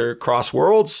after Cross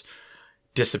Worlds,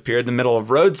 disappeared in the middle of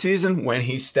road season. When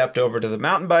he stepped over to the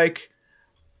mountain bike,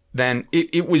 then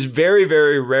it was very,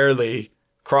 very rarely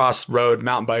cross, road,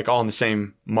 mountain bike all in the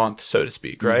same month, so to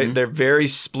speak, right? They're very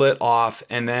split off.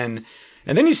 And then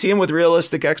you see him with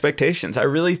realistic expectations. I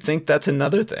really think that's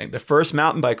another thing. The first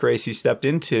mountain bike race he stepped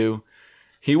into,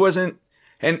 he wasn't,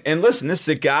 and listen, this is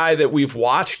a guy that we've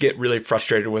watched get really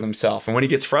frustrated with himself. And when he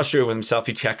gets frustrated with himself,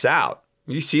 he checks out.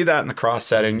 You see that in the cross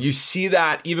setting. You see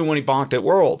that even when he bonked at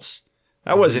Worlds.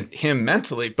 That wasn't him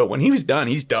mentally, but when he was done,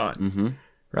 he's done.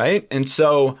 Right? And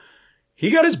so he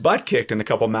got his butt kicked in a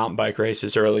couple mountain bike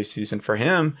races early season for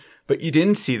him, but you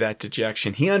didn't see that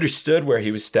dejection. He understood where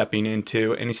he was stepping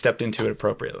into, and he stepped into it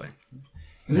appropriately.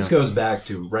 And this goes back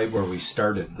to right where we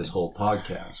started this whole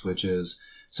podcast, which is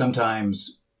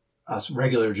sometimes us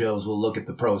regular Joes will look at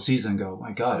the pro season and go,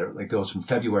 my God, it goes from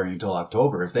February until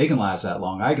October. If they can last that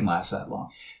long, I can last that long.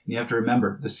 And you have to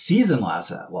remember, the season lasts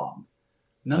that long.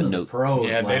 None of the pros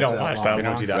they don't last that long. They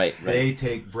don't do that. Right. They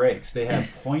take breaks. They have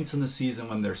points in the season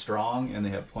when they're strong, and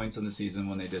they have points in the season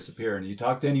when they disappear. And you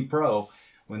talk to any pro,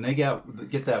 when they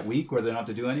get that week where they don't have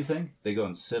to do anything, they go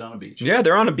and sit on a beach. Yeah,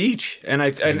 they're on a beach, and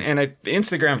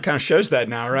Instagram kind of shows that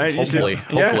now, right? Hopefully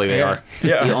they are.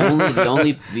 Yeah.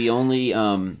 The only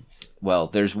well,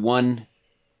 there's one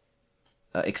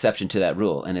exception to that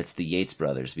rule, and it's the Yates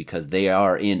brothers, because they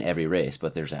are in every race,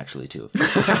 but there's actually 2 of them.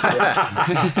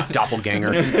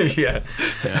 Doppelganger. Yeah.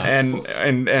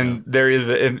 And they're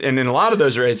either, and in a lot of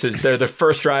those races, they're the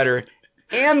first rider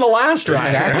and the last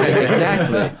rider.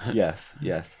 Exactly. Yes.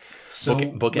 So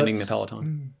bookending the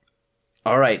peloton.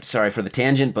 All right, sorry for the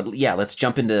tangent, but yeah, let's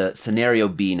jump into scenario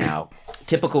B now.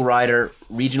 Typical rider,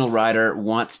 regional rider,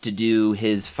 wants to do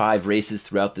his 5 races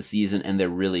throughout the season, and they're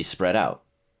really spread out.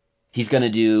 He's going to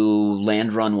do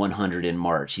Land Run 100 in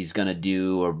March. He's going to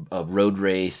do a road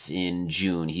race in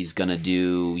June. He's going to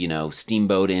do,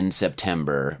 Steamboat in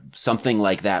September. Something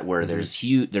like that, where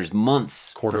there's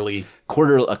months. Quarterly.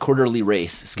 A quarterly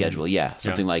race schedule. Yeah,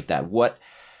 something like that.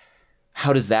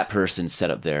 How does that person set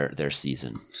up their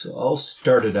season? So I'll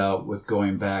start it out with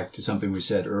going back to something we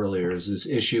said earlier, is this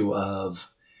issue of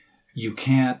you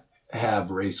can't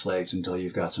have race legs until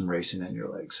you've got some racing in your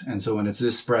legs. And so when it's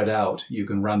this spread out, you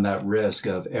can run that risk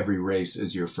of every race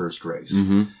is your first race.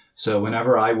 So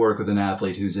whenever I work with an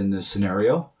athlete who's in this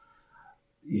scenario,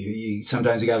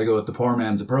 sometimes you got to go with the poor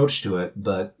man's approach to it,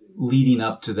 but leading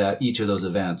up to each of those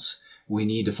events, we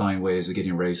need to find ways of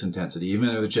getting race intensity. Even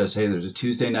if it's just, hey, there's a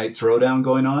Tuesday night throwdown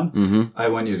going on, I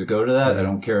want you to go to that. I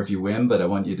don't care if you win, but I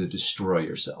want you to destroy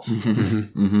yourself.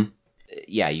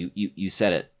 Yeah, you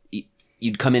said it.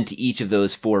 You'd come into each of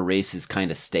those 4 races kind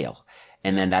of stale.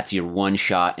 And then that's your one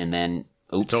shot, and then,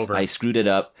 oops, I screwed it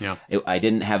up. Yeah. I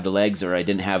didn't have the legs, or I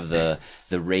didn't have the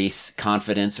race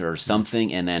confidence or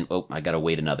something, and then, I got to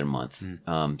wait another month.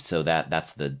 So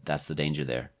that's the danger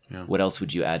there. Yeah. What else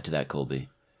would you add to that, Colby?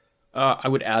 I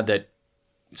would add that,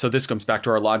 so this comes back to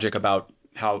our logic about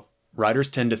how riders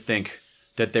tend to think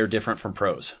that they're different from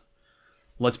pros.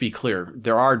 Let's be clear.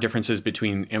 There are differences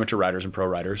between amateur riders and pro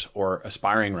riders, or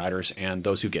aspiring riders and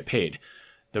those who get paid.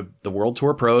 The World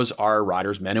Tour pros are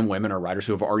riders, men and women, are riders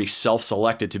who have already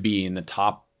self-selected to be in the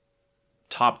top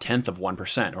 10th of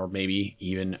 1%, or maybe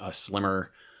even a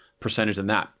slimmer percentage than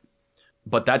that.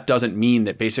 But that doesn't mean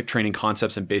that basic training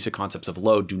concepts and basic concepts of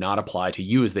load do not apply to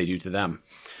you as they do to them.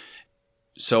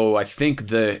 So I think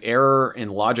the error in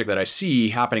logic that I see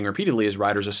happening repeatedly is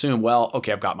riders assume, well,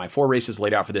 okay, I've got my 4 races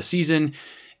laid out for this season,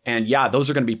 and yeah, those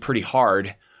are going to be pretty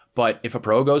hard. But if a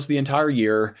pro goes the entire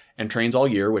year and trains all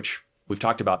year, which we've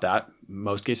talked about that, in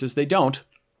most cases they don't,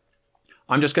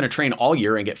 I'm just going to train all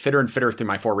year and get fitter and fitter through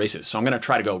my 4 races. So I'm going to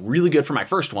try to go really good for my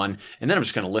first one, and then I'm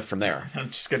just going to lift from there. I'm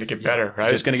just going to get better, right?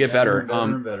 Just going to get better.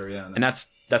 Better, yeah. And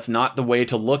that's not the way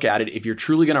to look at it. If you're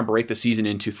truly going to break the season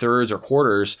into thirds or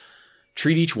quarters,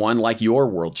 treat each one like your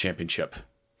world championship.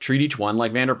 Treat each one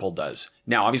like Van der Poel does.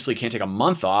 Now, obviously, you can't take a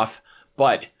month off,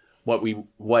 but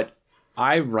what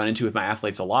I run into with my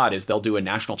athletes a lot is they'll do a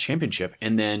national championship,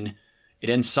 and then it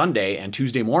ends Sunday, and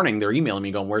Tuesday morning they're emailing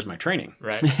me going, "Where's my training?"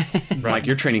 Right. I'm like,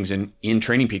 your training's in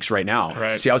Training Peaks right now.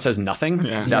 Right. See how it says nothing?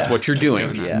 Yeah. That's what you're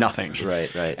doing. Yeah. Nothing.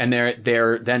 Right. And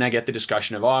then I get the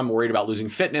discussion of, I'm worried about losing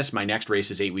fitness. My next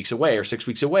race is 8 weeks away or 6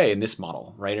 weeks away in this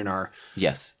model, right? In our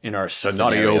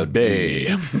scenario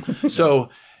bay. So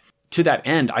to that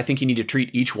end, I think you need to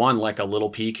treat each one like a little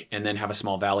peak and then have a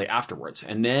small valley afterwards.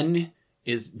 And then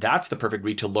that's the perfect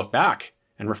week to look back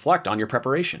and reflect on your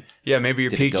preparation. Yeah, maybe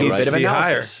your Did it peak go needs right? to be higher.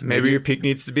 Analysis. Maybe your peak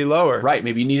needs to be lower. Right.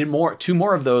 Maybe you needed two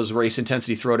more of those race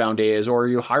intensity throwdown days, or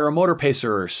you hire a motor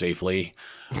pacer safely,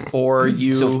 or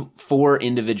you... So 4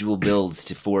 individual builds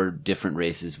to 4 different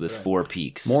races with 4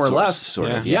 peaks. More or less.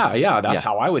 Sort of. Yeah. That's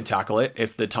how I would tackle it.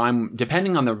 If the time,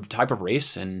 depending on the type of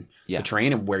race and the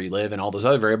terrain and where you live and all those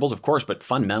other variables, of course, but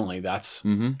fundamentally, that's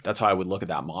how I would look at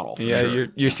that model. For sure.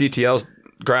 Your CTL's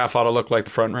graph ought to look like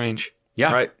the Front Range.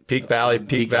 Yeah. Right. Peak valley,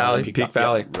 peak valley, peak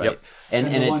valley. Right. Yep.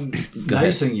 And one it's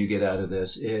nice thing you get out of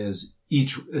this is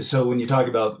so when you talk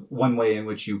about one way in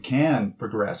which you can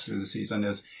progress through the season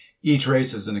is each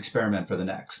race is an experiment for the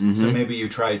next. So maybe you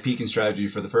try peaking strategy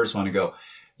for the first one and go,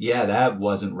 yeah, that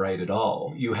wasn't right at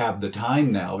all. You have the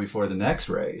time now before the next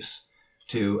race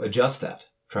to adjust that,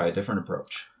 try a different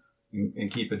approach.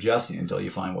 And keep adjusting until you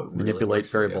find what really Manipulate works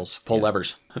for you. variables, pull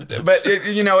levers. But,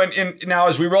 and now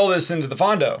as we roll this into the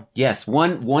Fondo, Yes,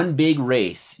 one big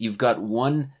race. You've got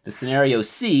the scenario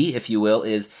C, if you will,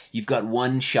 is you've got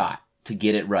one shot to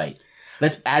get it right.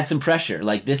 Let's add some pressure.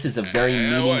 Like, this is a very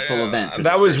meaningful event. For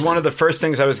that this was person. one of the first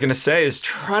things I was going to say is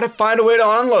try to find a way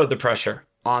to unload the pressure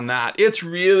on that. It's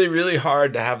really, really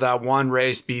hard to have that one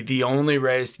race be the only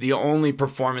race, the only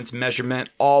performance measurement,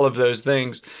 all of those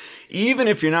things. Even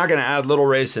if you're not going to add little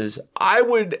races, I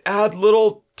would add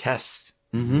little tests,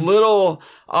 little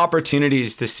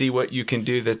opportunities to see what you can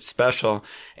do that's special.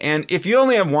 And if you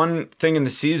only have one thing in the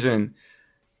season,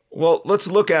 well, let's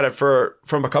look at it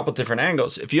from a couple different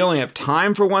angles. If you only have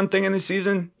time for one thing in the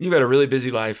season, you've got a really busy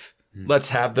life. Let's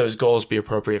have those goals be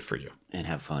appropriate for you. And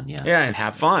have fun, yeah. Yeah, and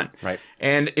have fun. Right.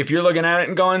 And if you're looking at it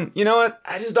and going, you know what,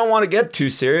 I just don't want to get too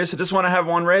serious. I just want to have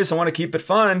one race. I want to keep it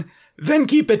fun. Then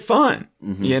keep it fun,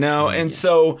 And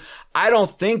so I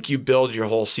don't think you build your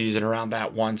whole season around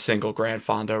that one single Grand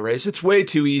Fondo race. It's way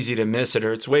too easy to miss it,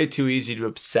 or it's way too easy to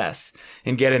obsess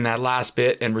and get in that last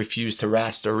bit and refuse to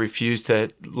rest or refuse to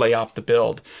lay off the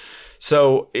build.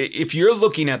 So if you're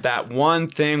looking at that one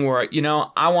thing where,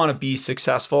 I want to be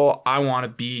successful, I want to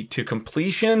be to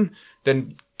completion,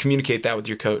 then communicate that with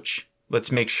your coach.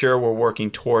 Let's make sure we're working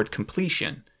toward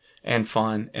completion and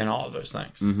fun and all of those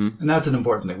things. And that's an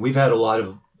important thing. We've had a lot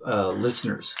of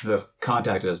listeners who have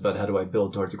contacted us about how do I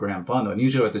build towards a Grand Fondo. And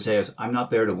usually what they say is, I'm not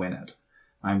there to win it.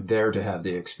 I'm there to have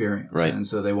the experience. Right. And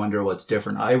so they wonder what's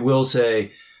different. I will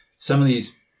say some of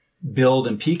these build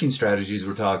and peaking strategies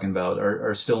we're talking about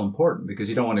are still important because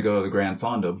you don't want to go to the Grand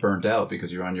Fondo burnt out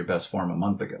because you're on your best form a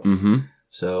month ago.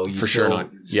 So you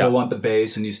still want the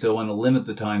base, and you still want to limit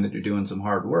the time that you're doing some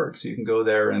hard work. So you can go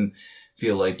there and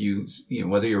feel like you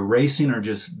whether you're racing or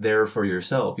just there for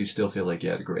yourself, you still feel like you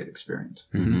had a great experience.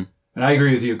 And I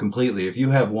agree with you completely. If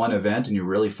you have one event and you're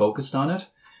really focused on it,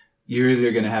 you're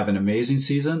either going to have an amazing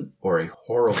season or a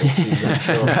horrible season.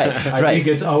 So I think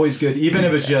it's always good, even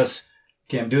if it's just,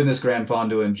 okay, I'm doing this Grand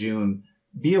Fondo in June.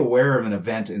 Be aware of an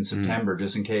event in September,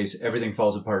 just in case everything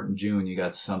falls apart in June. You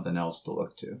got something else to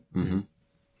look to.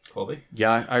 Colby?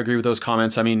 Yeah, I agree with those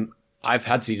comments. I mean, I've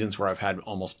had seasons where I've had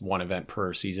almost one event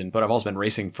per season, but I've also been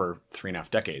racing for 3.5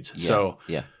 decades. Yeah. So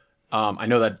yeah. I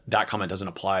know that comment doesn't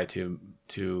apply to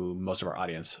most of our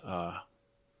audience,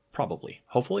 probably,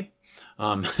 hopefully.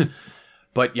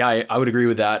 But yeah, I would agree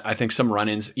with that. I think some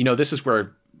run-ins, this is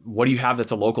where, what do you have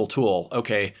that's a local tool?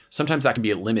 Okay, sometimes that can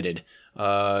be limited.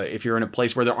 If you're in a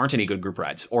place where there aren't any good group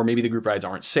rides, or maybe the group rides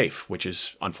aren't safe, which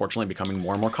is unfortunately becoming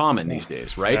more and more common these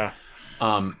days, right? Yeah.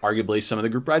 Arguably, some of the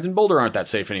group rides in Boulder aren't that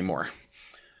safe anymore.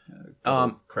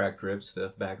 Cracked ribs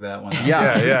to back that one up. Yeah,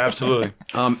 absolutely.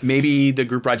 Maybe the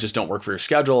group rides just don't work for your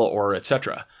schedule, or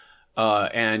etc.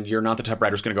 And you're not the type of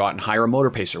rider who's going to go out and hire a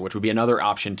motor pacer, which would be another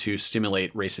option to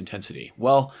stimulate race intensity.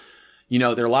 Well,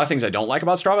 there are a lot of things I don't like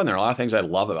about Strava, and there are a lot of things I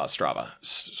love about Strava.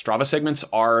 Strava segments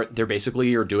they're basically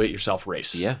your do-it-yourself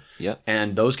race. Yeah.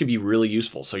 And those can be really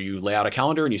useful. So you lay out a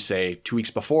calendar and you say 2 weeks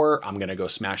before, I'm going to go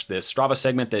smash this Strava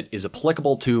segment that is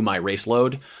applicable to my race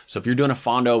load. So if you're doing a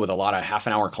Fondo with a lot of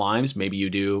half-an-hour climbs, maybe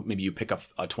you pick a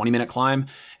 20-minute climb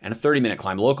and a 30-minute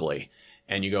climb locally,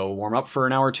 and you go warm up for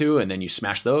an hour or two, and then you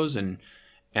smash those and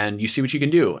you see what you can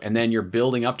do. And then you're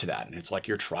building up to that, and it's like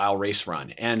your trial race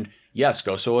run. And yes,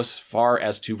 go so as far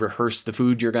as to rehearse the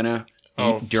food you're going to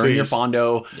eat during your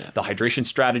Fondo, the hydration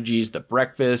strategies, the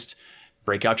breakfast,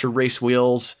 break out your race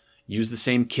wheels, use the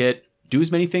same kit, do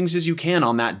as many things as you can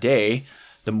on that day.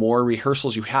 The more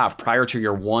rehearsals you have prior to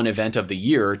your one event of the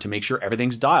year to make sure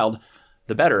everything's dialed,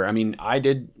 the better. I mean, I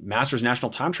did Masters National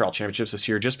Time Trial Championships this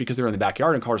year just because they were in the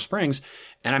backyard in Colorado Springs,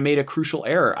 and I made a crucial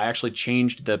error. I actually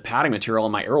changed the padding material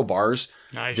on my aero bars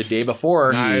the day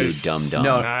before. Nice. You dumb.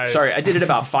 No, Nice. sorry, I did it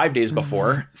about 5 days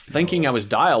before, thinking I was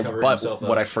dialed, but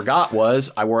what I forgot was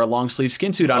I wore a long sleeve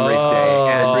skin suit on race day,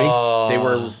 and they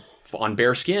were on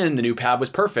bare skin. The new pad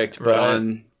was perfect, but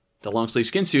on the long sleeve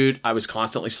skin suit, I was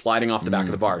constantly sliding off the back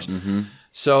of the bars. Mm-hmm.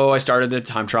 So I started the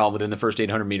time trial within the first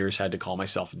 800 meters, had to call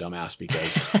myself a dumbass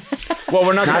because... Well,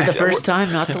 we're not Not gonna, the first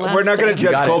time, not the last We're not going to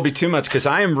time. judge Colby too much because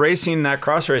I am racing that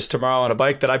cross race tomorrow on a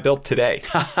bike that I built today.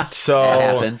 So That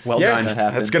happens. Well yeah, done. That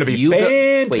happens. That's going to be You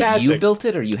fantastic. Wait, you built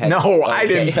it or you had? No, I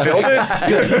didn't build it.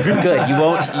 Good. You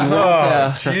won't.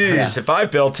 Oh, jeez. If I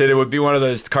built it, it would be one of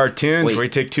those cartoons Wait. where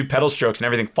you take 2 pedal strokes and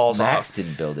everything falls Max off.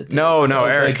 didn't build it. did No, he?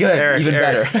 Eric. Good. Eric, Even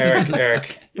Eric, better.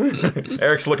 Eric.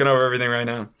 Eric's looking over everything right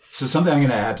now. So something I'm going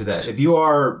to add to that. If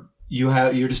you're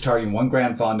just targeting one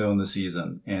Grand Fondo in the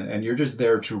season and you're just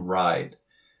there to ride,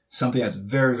 something that's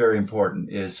very, very important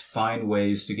is find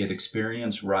ways to get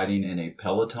experience riding in a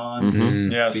peloton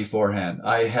Mm-hmm. Yes. beforehand.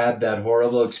 I had that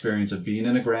horrible experience of being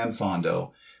in a Grand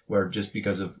Fondo where just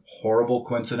because of horrible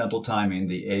coincidental timing,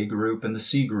 the A group and the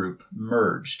C group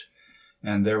merged.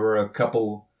 And there were a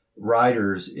couple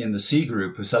riders in the C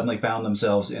group who suddenly found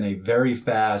themselves in a very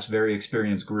fast, very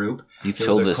experienced group. You've There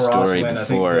was told a this story crosswind, I think.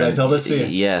 before. Did I and- tell this to you?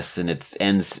 Yes, and it's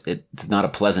not a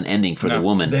pleasant ending for the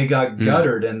woman. They got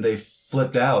guttered and they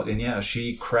flipped out. And yeah,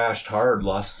 she crashed hard,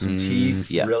 lost some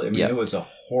teeth. Yep, Really, I mean, yep. it was a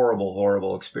horrible,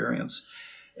 horrible experience.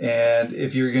 And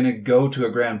if you're going to go to a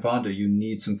Grand Fondo, you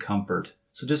need some comfort.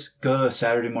 So just go to a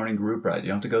Saturday morning group ride. You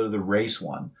don't have to go to the race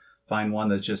one. Find one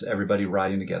that's just everybody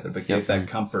riding together, but get that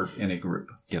comfort in a group.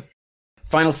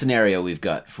 Final scenario we've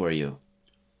got for you.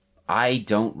 I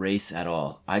don't race at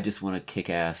all. I just want to kick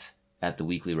ass at the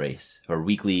weekly race or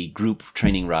weekly group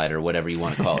training ride or whatever you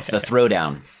want to call it. The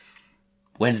throwdown,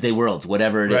 Wednesday Worlds,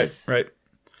 whatever it is. Right.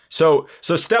 So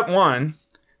step 1,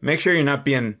 make sure you're not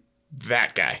being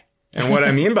that guy. And what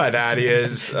I mean by that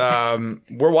is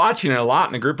we're watching it a lot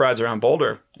in the group rides around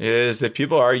Boulder, is that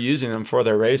people are using them for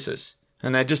their races.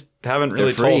 And they just haven't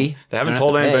really free. They haven't Don't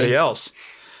told have to anybody pay. else.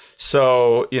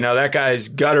 So, that guy's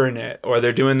guttering it, or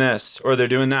they're doing this, or they're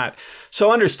doing that.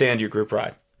 So understand your group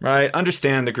ride, right?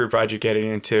 Understand the group ride you're getting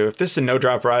into. If this is a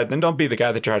no-drop ride, then don't be the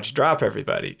guy that tries to drop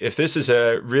everybody. If this is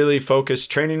a really focused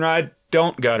training ride,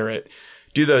 don't gutter it.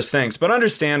 Do those things. But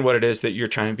understand what it is that you're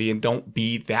trying to be, and don't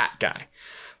be that guy.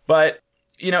 But,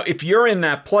 if you're in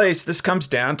that place, this comes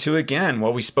down to, again,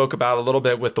 what we spoke about a little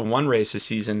bit with the one race a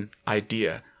season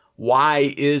idea.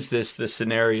 Why is this the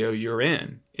scenario you're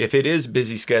in? If it is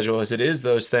busy schedule, as it is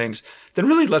those things, then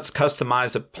really let's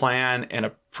customize a plan and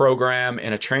a program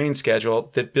and a training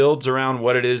schedule that builds around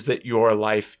what it is that your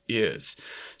life is.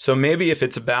 So maybe if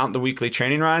it's about the weekly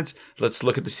training rides, let's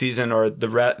look at the season or the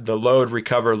load,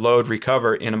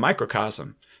 recover in a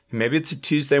microcosm. Maybe it's a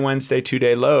Tuesday, Wednesday,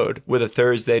 2-day load with a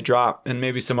Thursday drop and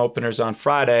maybe some openers on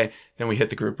Friday. Then we hit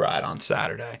the group ride on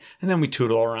Saturday. And then we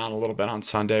tootle around a little bit on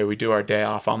Sunday. We do our day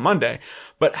off on Monday.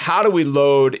 But how do we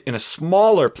load in a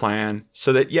smaller plan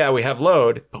so that, we have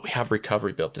load, but we have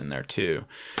recovery built in there too?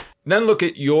 Then look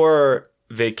at your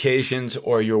vacations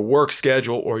or your work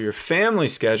schedule or your family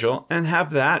schedule and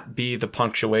have that be the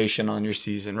punctuation on your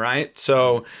season, right?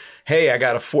 So, hey, I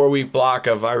got a 4-week block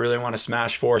of I really want to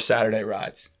smash 4 Saturday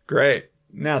rides. Great.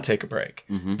 Now take a break.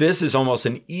 Mm-hmm. This is almost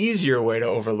an easier way to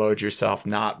overload yourself,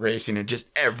 not racing and just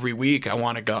every week I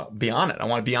want to go be on it. I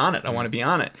want to be on it. I want to be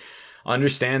on it.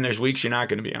 Understand there's weeks you're not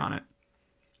going to be on it.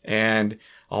 And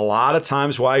a lot of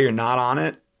times while you're not on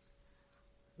it,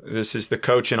 this is the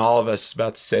coach in all of us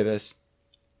about to say this.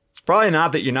 It's probably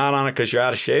not that you're not on it because you're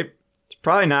out of shape. It's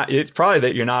probably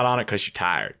that you're not on it because you're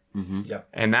tired. Mm-hmm. Yep.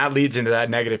 And that leads into that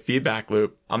negative feedback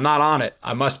loop. I'm not on it.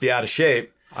 I must be out of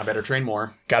shape. I better train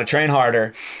more. Got to train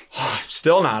harder.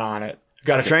 Still not on it.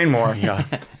 Got to train more. Yeah.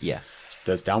 Yeah. It's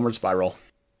this downward spiral.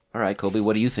 All right, Colby,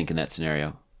 what do you think in that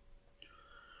scenario?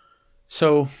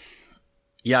 So,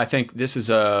 I think this is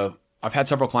I've had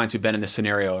several clients who've been in this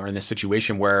scenario or in this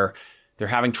situation where they're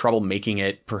having trouble making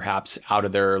it perhaps out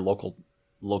of their local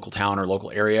town or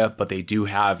local area, but they do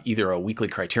have either a weekly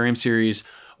criterium series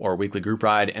or a weekly group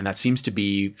ride. And that seems to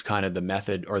be kind of the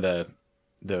method or the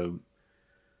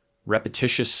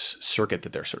repetitious circuit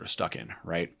that they're sort of stuck in,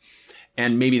 right?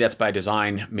 And maybe that's by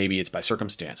design, maybe it's by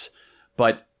circumstance.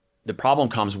 But the problem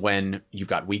comes when you've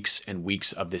got weeks and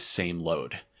weeks of this same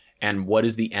load. And what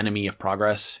is the enemy of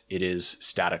progress? It is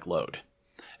static load.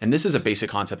 And this is a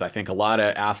basic concept I think a lot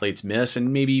of athletes miss,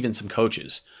 and maybe even some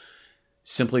coaches.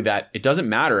 simply that it doesn't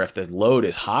matter if the load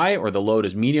is high or the load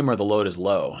is medium or the load is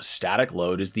low. Static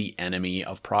load is the enemy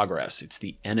of progress. It's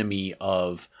the enemy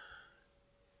of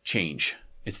change.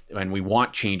 And we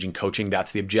want change in coaching.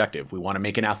 That's the objective. We want to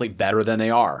make an athlete better than they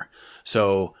are.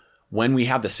 So when we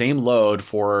have the same load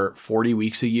for 40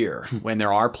 weeks a year, when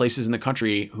there are places in the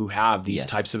country who have these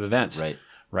types of events,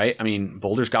 right? I mean,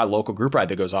 Boulder's got a local group ride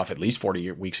that goes off at least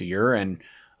 40 weeks a year. And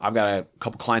I've got a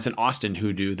couple clients in Austin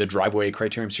who do the Driveway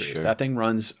Criterium Series. That thing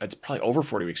runs, it's probably over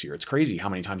 40 weeks a year. It's crazy how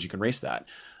many times you can race that.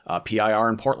 PIR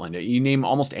in Portland. You name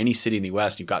almost any city in the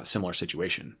West, you've got a similar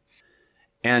situation.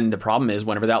 And the problem is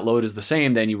whenever that load is the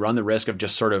same, then you run the risk of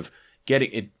just sort of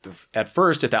getting it. At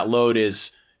first, if that load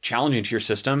is challenging to your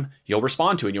system, you'll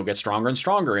respond to it and you'll get stronger and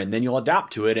stronger, and then you'll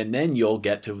adapt to it, and then you'll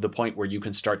get to the point where you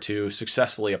can start to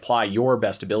successfully apply your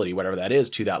best ability, whatever that is,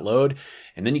 to that load.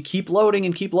 And then you keep loading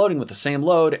with the same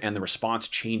load, and the response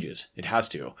changes. It has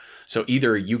to. So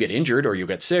either you get injured or you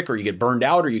get sick or you get burned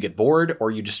out or you get bored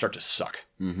or you just start to suck.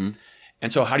 Mm-hmm.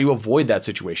 And so how do you avoid that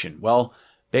situation? Well,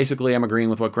 basically I'm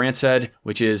agreeing with what Grant said,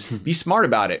 which is be smart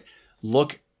about it.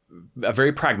 A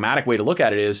very pragmatic way to look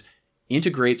at it is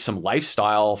integrate some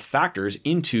lifestyle factors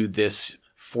into this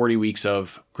 40 weeks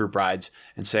of group rides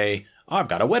and say, oh, I've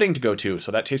got a wedding to go to,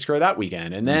 so that takes care of that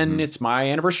weekend. And then it's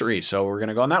my anniversary, so we're going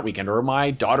to go on that weekend, or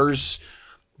my daughter's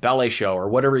ballet show, or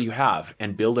whatever you have,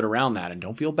 and build it around that. And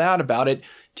don't feel bad about it.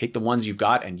 Take the ones you've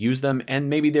got and use them. And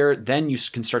maybe then you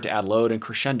can start to add load and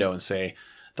crescendo and say,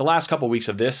 the last couple of weeks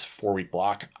of this 4-week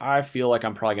block, I feel like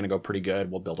I'm probably going to go pretty good.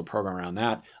 We'll build a program around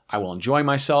that. I will enjoy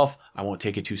myself. I won't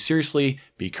take it too seriously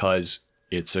because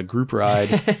it's a group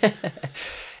ride.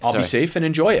 I'll be safe and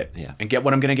enjoy it and get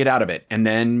what I'm going to get out of it.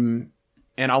 And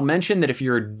I'll mention that if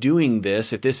you're doing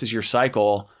this, if this is your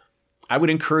cycle, I would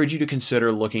encourage you to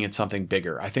consider looking at something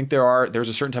bigger. I think there's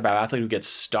a certain type of athlete who gets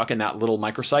stuck in that little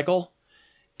microcycle.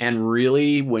 And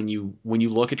really, when you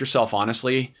look at yourself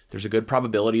honestly, there's a good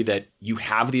probability that you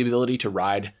have the ability to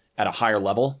ride at a higher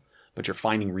level, but you're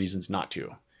finding reasons not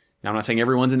to. Now, I'm not saying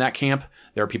everyone's in that camp.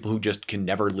 There are people who just can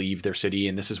never leave their city,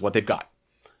 and this is what they've got.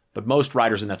 But most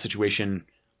riders in that situation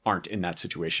aren't in that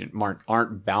situation,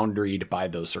 aren't boundaried by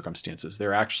those circumstances. They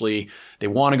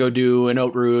want to go do an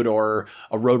oat route or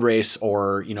a road race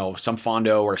or, some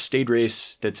fondo or a stage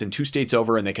race that's in 2 states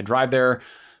over and they can drive there,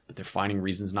 but they're finding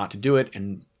reasons not to do it.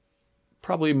 And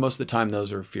probably most of the time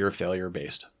those are fear of failure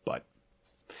based. But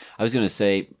I was going to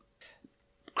say,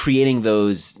 creating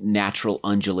those natural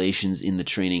undulations in the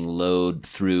training load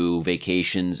through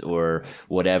vacations or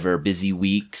whatever, busy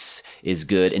weeks is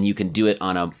good. And you can do it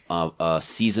on a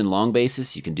season-long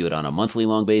basis. You can do it on a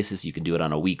monthly-long basis. You can do it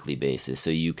on a weekly basis. So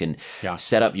you can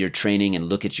set up your training and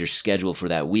look at your schedule for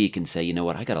that week and say, you know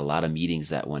what, I got a lot of meetings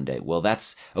that one day. Well,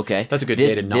 that's okay. That's a good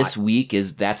day to not. This week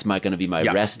that's going to be my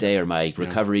rest day or my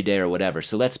recovery day or whatever.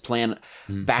 So let's plan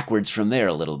backwards from there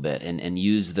a little bit and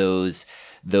use those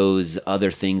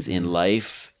other things in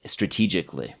life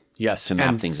strategically. Yes. To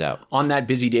map things out. On that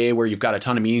busy day where you've got a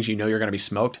ton of meetings, you're going to be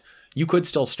smoked, you could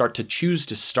still start to choose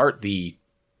to start the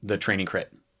training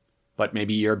crit. But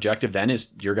maybe your objective then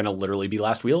is you're going to literally be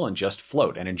last wheel and just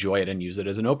float and enjoy it and use it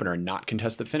as an opener and not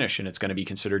contest the finish. And it's going to be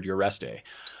considered your rest day.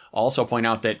 I'll also point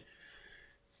out that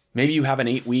maybe you have an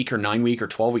 8-week or 9-week or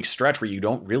 12-week stretch where you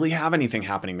don't really have anything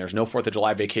happening. There's no 4th of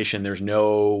July vacation. There's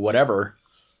no whatever.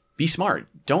 Be smart.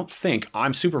 Don't think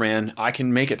I'm Superman. I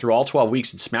can make it through all 12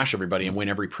 weeks and smash everybody and win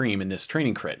every preem in this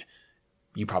training crit.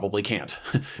 You probably can't.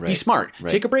 Be smart. Right.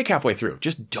 Take a break halfway through.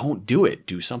 Just don't do it.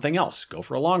 Do something else. Go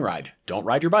for a long ride. Don't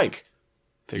ride your bike.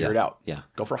 Figure it out. Yeah.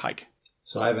 Go for a hike.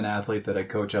 So I have an athlete that I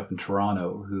coach up in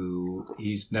Toronto who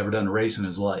he's never done a race in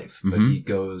his life, but he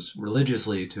goes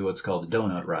religiously to what's called the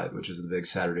Donut Ride, which is the big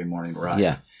Saturday morning ride.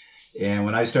 Yeah. And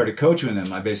when I started coaching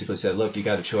him, I basically said, look, you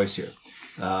got a choice here.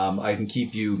 I can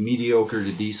keep you mediocre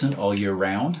to decent all year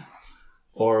round,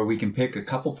 or we can pick a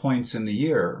couple points in the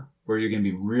year where you're going to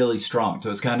be really strong.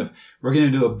 So it's kind of, we're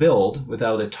going to do a build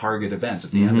without a target event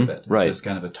at the end of it. It's just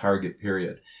kind of a target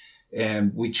period.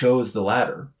 And we chose the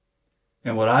latter.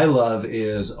 And what I love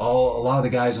is a lot of the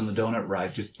guys on the Donut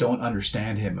Ride just don't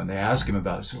understand him, and they ask him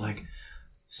about it. So like,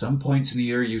 some points in the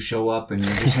year you show up and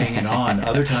you're just hanging on.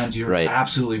 Other times you're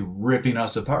absolutely ripping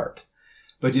us apart.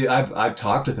 But I've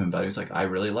talked with him about it. He's like, I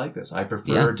really like this. I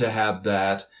prefer to have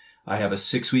that. I have a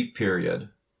 6-week period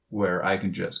where I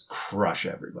can just crush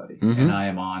everybody and I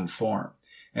am on form.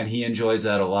 And he enjoys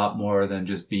that a lot more than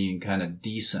just being kind of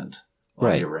decent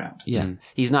all year round. Yeah. Mm-hmm.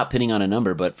 He's not pinning on a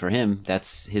number, but for him,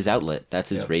 that's his outlet. That's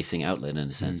his racing outlet in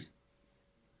a sense.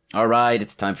 All right,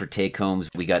 it's time for take-homes.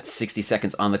 We got 60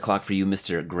 seconds on the clock for you,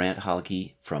 Mr. Grant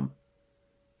Holicky from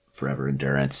Forever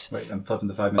endurance. Wait, I'm flipping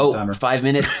the 5-minute timer. 5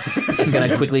 minutes. It's going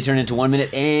to quickly turn into 1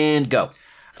 minute and go.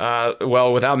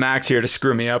 Well, without Max here to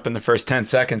screw me up in the first 10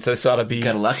 seconds, this ought to be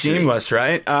seamless,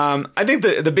 right? I think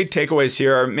the big takeaways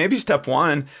here are maybe step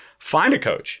one, find a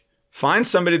coach. Find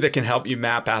somebody that can help you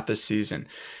map out this season.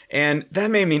 And that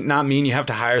may not mean you have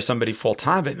to hire somebody full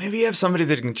time, but maybe you have somebody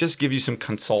that can just give you some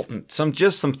consultant, some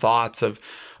thoughts of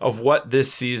what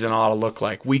this season ought to look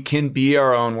like. We can be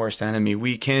our own worst enemy.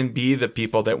 We can be the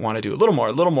people that want to do a little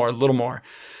more.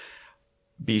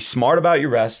 Be smart about your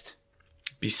rest.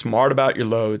 Be smart about your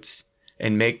loads,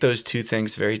 and make those two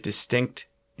things very distinct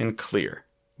and clear.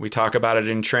 We talk about it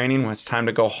in training. When it's time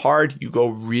to go hard, you go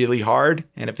really hard.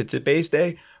 And if it's a base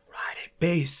day, ride a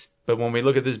base. But when we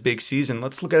look at this big season,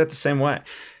 let's look at it the same way.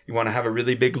 You want to have a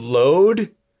really big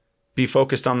load? Be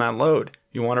focused on that load.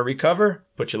 You want to recover?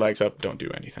 Put your legs up. Don't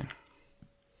do anything.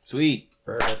 Sweet.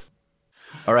 Perfect.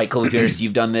 All right, Colby Pierce,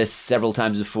 you've done this several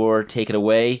times before. Take it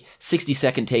away.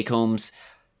 60-second take-homes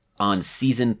on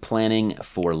season planning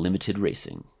for limited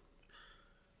racing.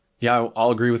 Yeah,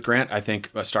 I'll agree with Grant. I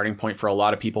think a starting point for a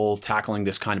lot of people tackling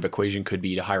this kind of equation could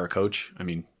be to hire a coach. I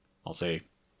mean, I'll say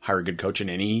hire a good coach in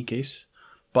any case.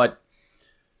 But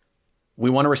we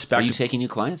want to respect... Are you taking new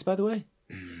clients, by the way?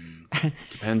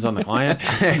 Depends on the client.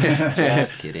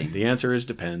 Just kidding. The answer is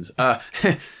depends.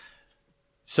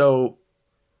 So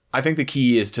I think the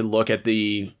key is to look at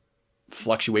the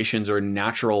fluctuations or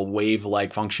natural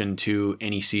wave-like function to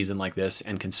any season like this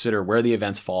and consider where the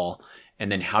events fall and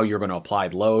then how you're going to apply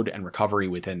load and recovery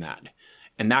within that.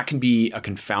 And that can be a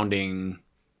confounding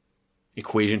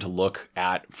equation to look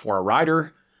at for a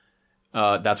rider.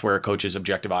 That's where a coach's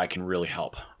objective eye can really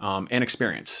help, and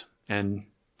experience and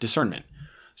discernment.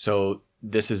 So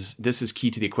this is key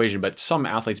to the equation, but some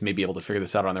athletes may be able to figure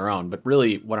this out on their own. But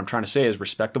really what I'm trying to say is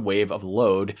respect the wave of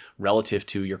load relative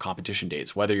to your competition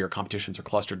dates, whether your competitions are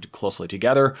clustered closely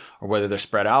together or whether they're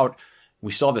spread out.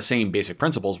 We still have the same basic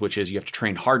principles, which is you have to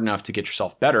train hard enough to get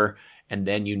yourself better, and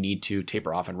then you need to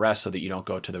taper off and rest so that you don't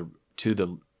go to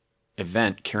the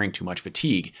event carrying too much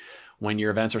fatigue. When your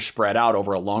events are spread out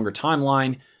over a longer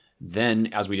timeline, then,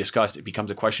 as we discussed, it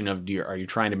becomes a question of are you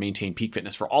trying to maintain peak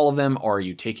fitness for all of them, or are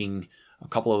you taking a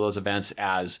couple of those events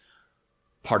as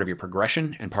part of your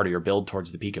progression and part of your build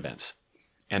towards the peak events?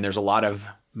 And there's a lot of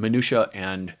minutia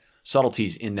and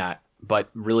subtleties in that. But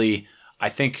really, I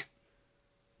think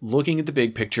looking at the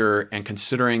big picture and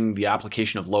considering the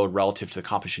application of load relative to the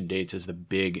competition dates is the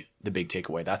big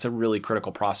takeaway. That's a really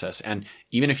critical process. And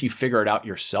even if you figure it out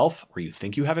yourself or you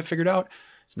think you have it figured out,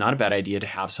 it's not a bad idea to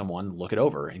have someone look it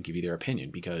over and give you their opinion,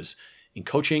 because in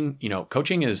coaching,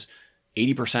 coaching is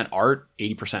 80% art,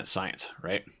 80% science,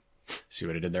 right? See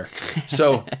what I did there?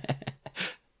 So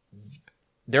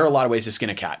there are a lot of ways to skin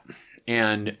a cat,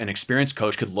 and an experienced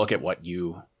coach could look at what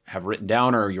you have written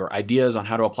down or your ideas on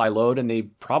how to apply load, and they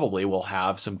probably will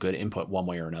have some good input one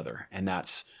way or another. And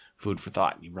that's food for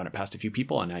thought. You run it past a few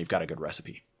people and now you've got a good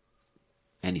recipe.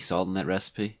 Any salt in that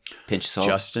recipe? Pinch salt?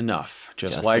 Just enough.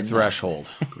 Just like enough. Threshold.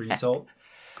 Green salt?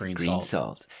 Green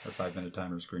salt. Or 5-minute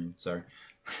timer's green. Sorry.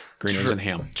 Green eggs and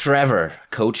ham. Trevor,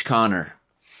 Coach Connor,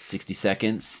 60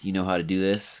 seconds. You know how to do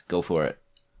this. Go for it.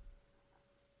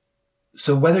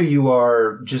 So whether you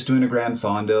are just doing a Grand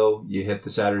Fondo, you hit the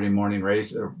Saturday morning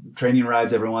race, or training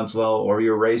rides every once in a while, or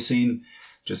you're racing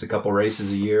just a couple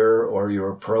races a year, or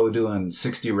you're a pro doing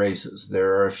 60 races,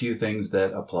 there are a few things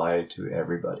that apply to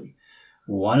everybody.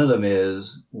 One of them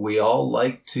is we all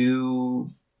like to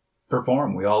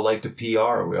perform. We all like to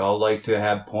PR. We all like to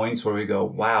have points where we go,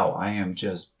 wow, I am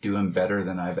just doing better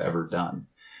than I've ever done.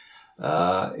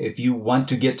 If you want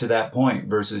to get to that point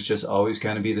versus just always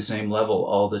kind of be the same level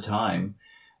all the time,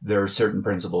 there are certain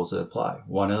principles that apply.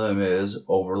 One of them is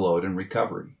overload and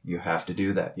recovery. You have to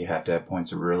do that. You have to have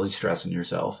points of really stressing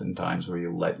yourself in times where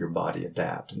you let your body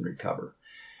adapt and recover.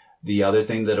 The other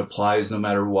thing that applies no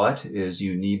matter what is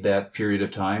you need that period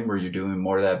of time where you're doing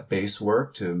more of that base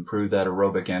work to improve that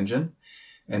aerobic engine.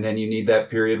 And then you need that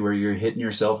period where you're hitting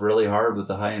yourself really hard with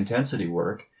the high intensity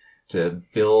work to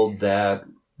build that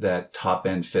top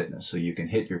end fitness so you can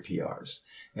hit your PRs.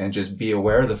 And just be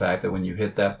aware of the fact that when you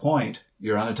hit that point,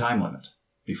 you're on a time limit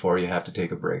before you have to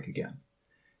take a break again.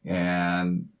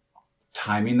 And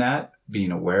timing that,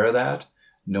 being aware of that,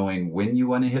 knowing when you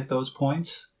want to hit those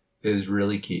points is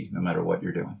really key, no matter what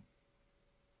you're doing.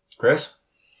 Chris?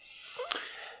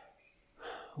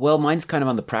 Well, mine's kind of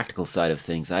on the practical side of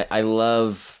things. I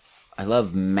love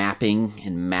mapping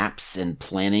and maps and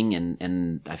planning,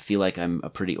 and I feel like I'm a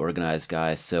pretty organized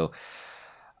guy. So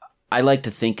I like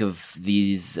to think of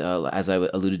these, as I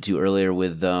alluded to earlier,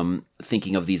 with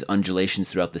thinking of these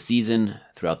undulations throughout the season,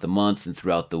 throughout the month, and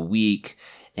throughout the week,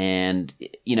 And,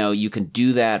 you know, you can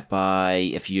do that by,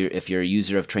 if you're a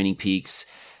user of Training Peaks,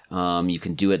 you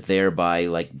can do it there by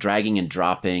like dragging and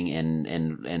dropping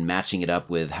and matching it up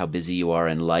with how busy you are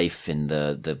in life and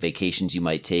the vacations you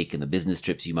might take and the business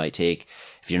trips you might take.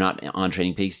 If you're not on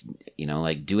Training Peaks, you know,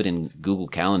 like do it in Google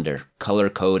Calendar, color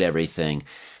code everything,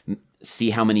 see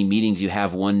how many meetings you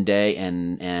have one day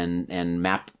and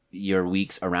map your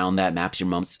weeks around that, maps your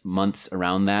months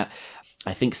around that.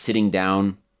 I think sitting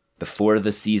down before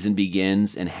the season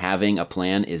begins and having a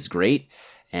plan is great.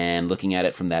 And looking at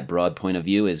it from that broad point of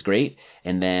view is great.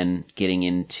 And then getting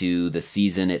into the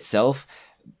season itself,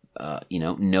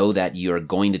 know that you're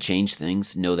going to change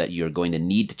things, know that you're going to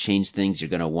need to change things. You're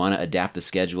going to want to adapt the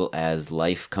schedule as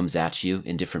life comes at you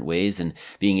in different ways, and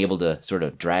being able to sort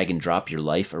of drag and drop your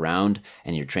life around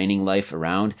and your training life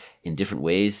around in different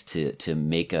ways to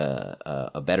make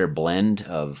a better blend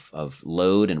of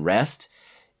load and rest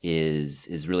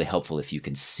is really helpful if you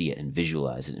can see it and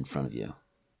visualize it in front of you.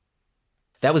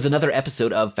 That was another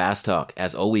episode of Fast Talk.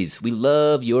 As always, we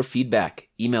love your feedback.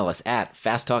 Email us at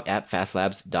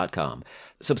fasttalk@fastlabs.com.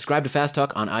 Subscribe to Fast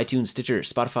Talk on iTunes, Stitcher,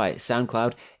 Spotify,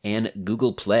 SoundCloud, and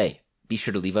Google Play. Be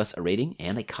sure to leave us a rating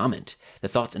and a comment. The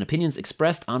thoughts and opinions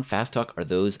expressed on Fast Talk are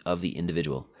those of the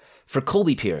individual. For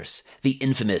Colby Pierce, the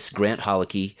infamous Grant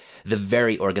Holicky, the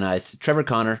very organized Trevor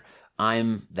Connor,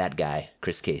 I'm that guy,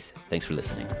 Chris Case. Thanks for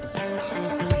listening.